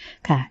ค่ะ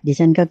ค่ะดิ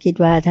ฉันก็คิด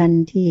ว่าท่าน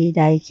ที่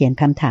ได้เขียน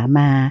คำถาม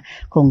มา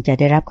คงจะ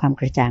ได้รับความ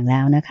กระจ่างแล้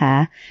วนะคะ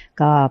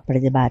ก็ป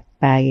ฏิบัติ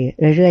ไป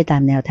เรื่อยๆตา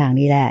มแนวทาง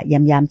นี้แหละ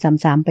ย้ำ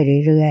ๆซ้ำๆไป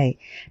เรื่อย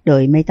ๆโด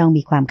ยไม่ต้อง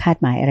มีความคาด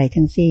หมายอะไร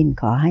ทั้งสิ้น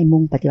ขอให้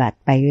มุ่งปฏิบัติ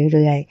ไปเ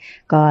รื่อย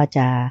ๆก็จ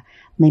ะ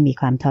ไม่มี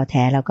ความท้อแ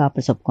ท้แล้วก็ป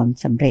ระสบผล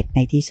สำเร็จใน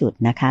ที่สุด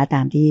นะคะต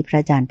ามที่พระ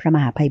อาจารย์พระม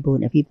หาไพบูล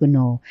ย์อภิปุโน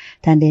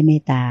ท่านได้เม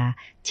ตตา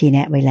ชี้แน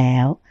ะไว้แล้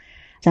ว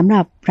สำห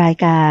รับราย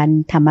การ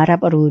ธรรมรั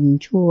บอรุณ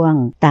ช่วง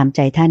ตามใจ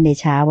ท่านใน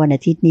เช้าวันอ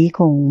าทิตย์นี้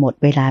คงหมด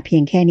เวลาเพีย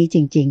งแค่นี้จ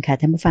ริงๆค่ะ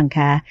ท่านผู้ฟังค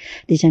ะ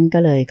ดิฉันก็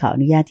เลยขออ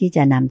นุญาตที่จ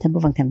ะนำท่าน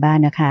ผู้ฟังทางบ้าน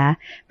นะคะ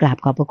กราบ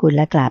ขอบพระคุณแ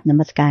ละกราบน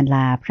มัสการล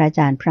าพระอาจ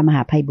ารย์พระมห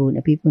าไพบูลย์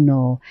อภิปุโน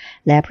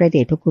และพระเด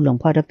ชพระคุณหลวง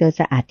พ่อดร.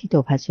สะอาดทิโต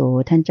ภาโส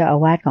ท่านเจ้าอา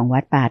วาสของวั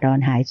ดป่าดอน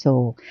หายโศ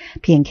ก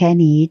เพียงแค่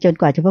นี้จน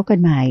กว่าจะพบกัน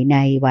ใหม่ใน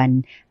วัน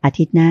อา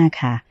ทิตย์หน้า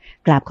ค่ะ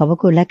กราบขอบพระ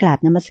คุณและกราบ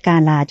นมัสการ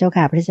ลาเจ้า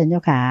ค่ะพระอาจารย์เจ้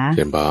าค่ะเ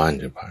ชิญพร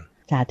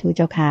สาธุเ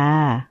จ้าค่ะ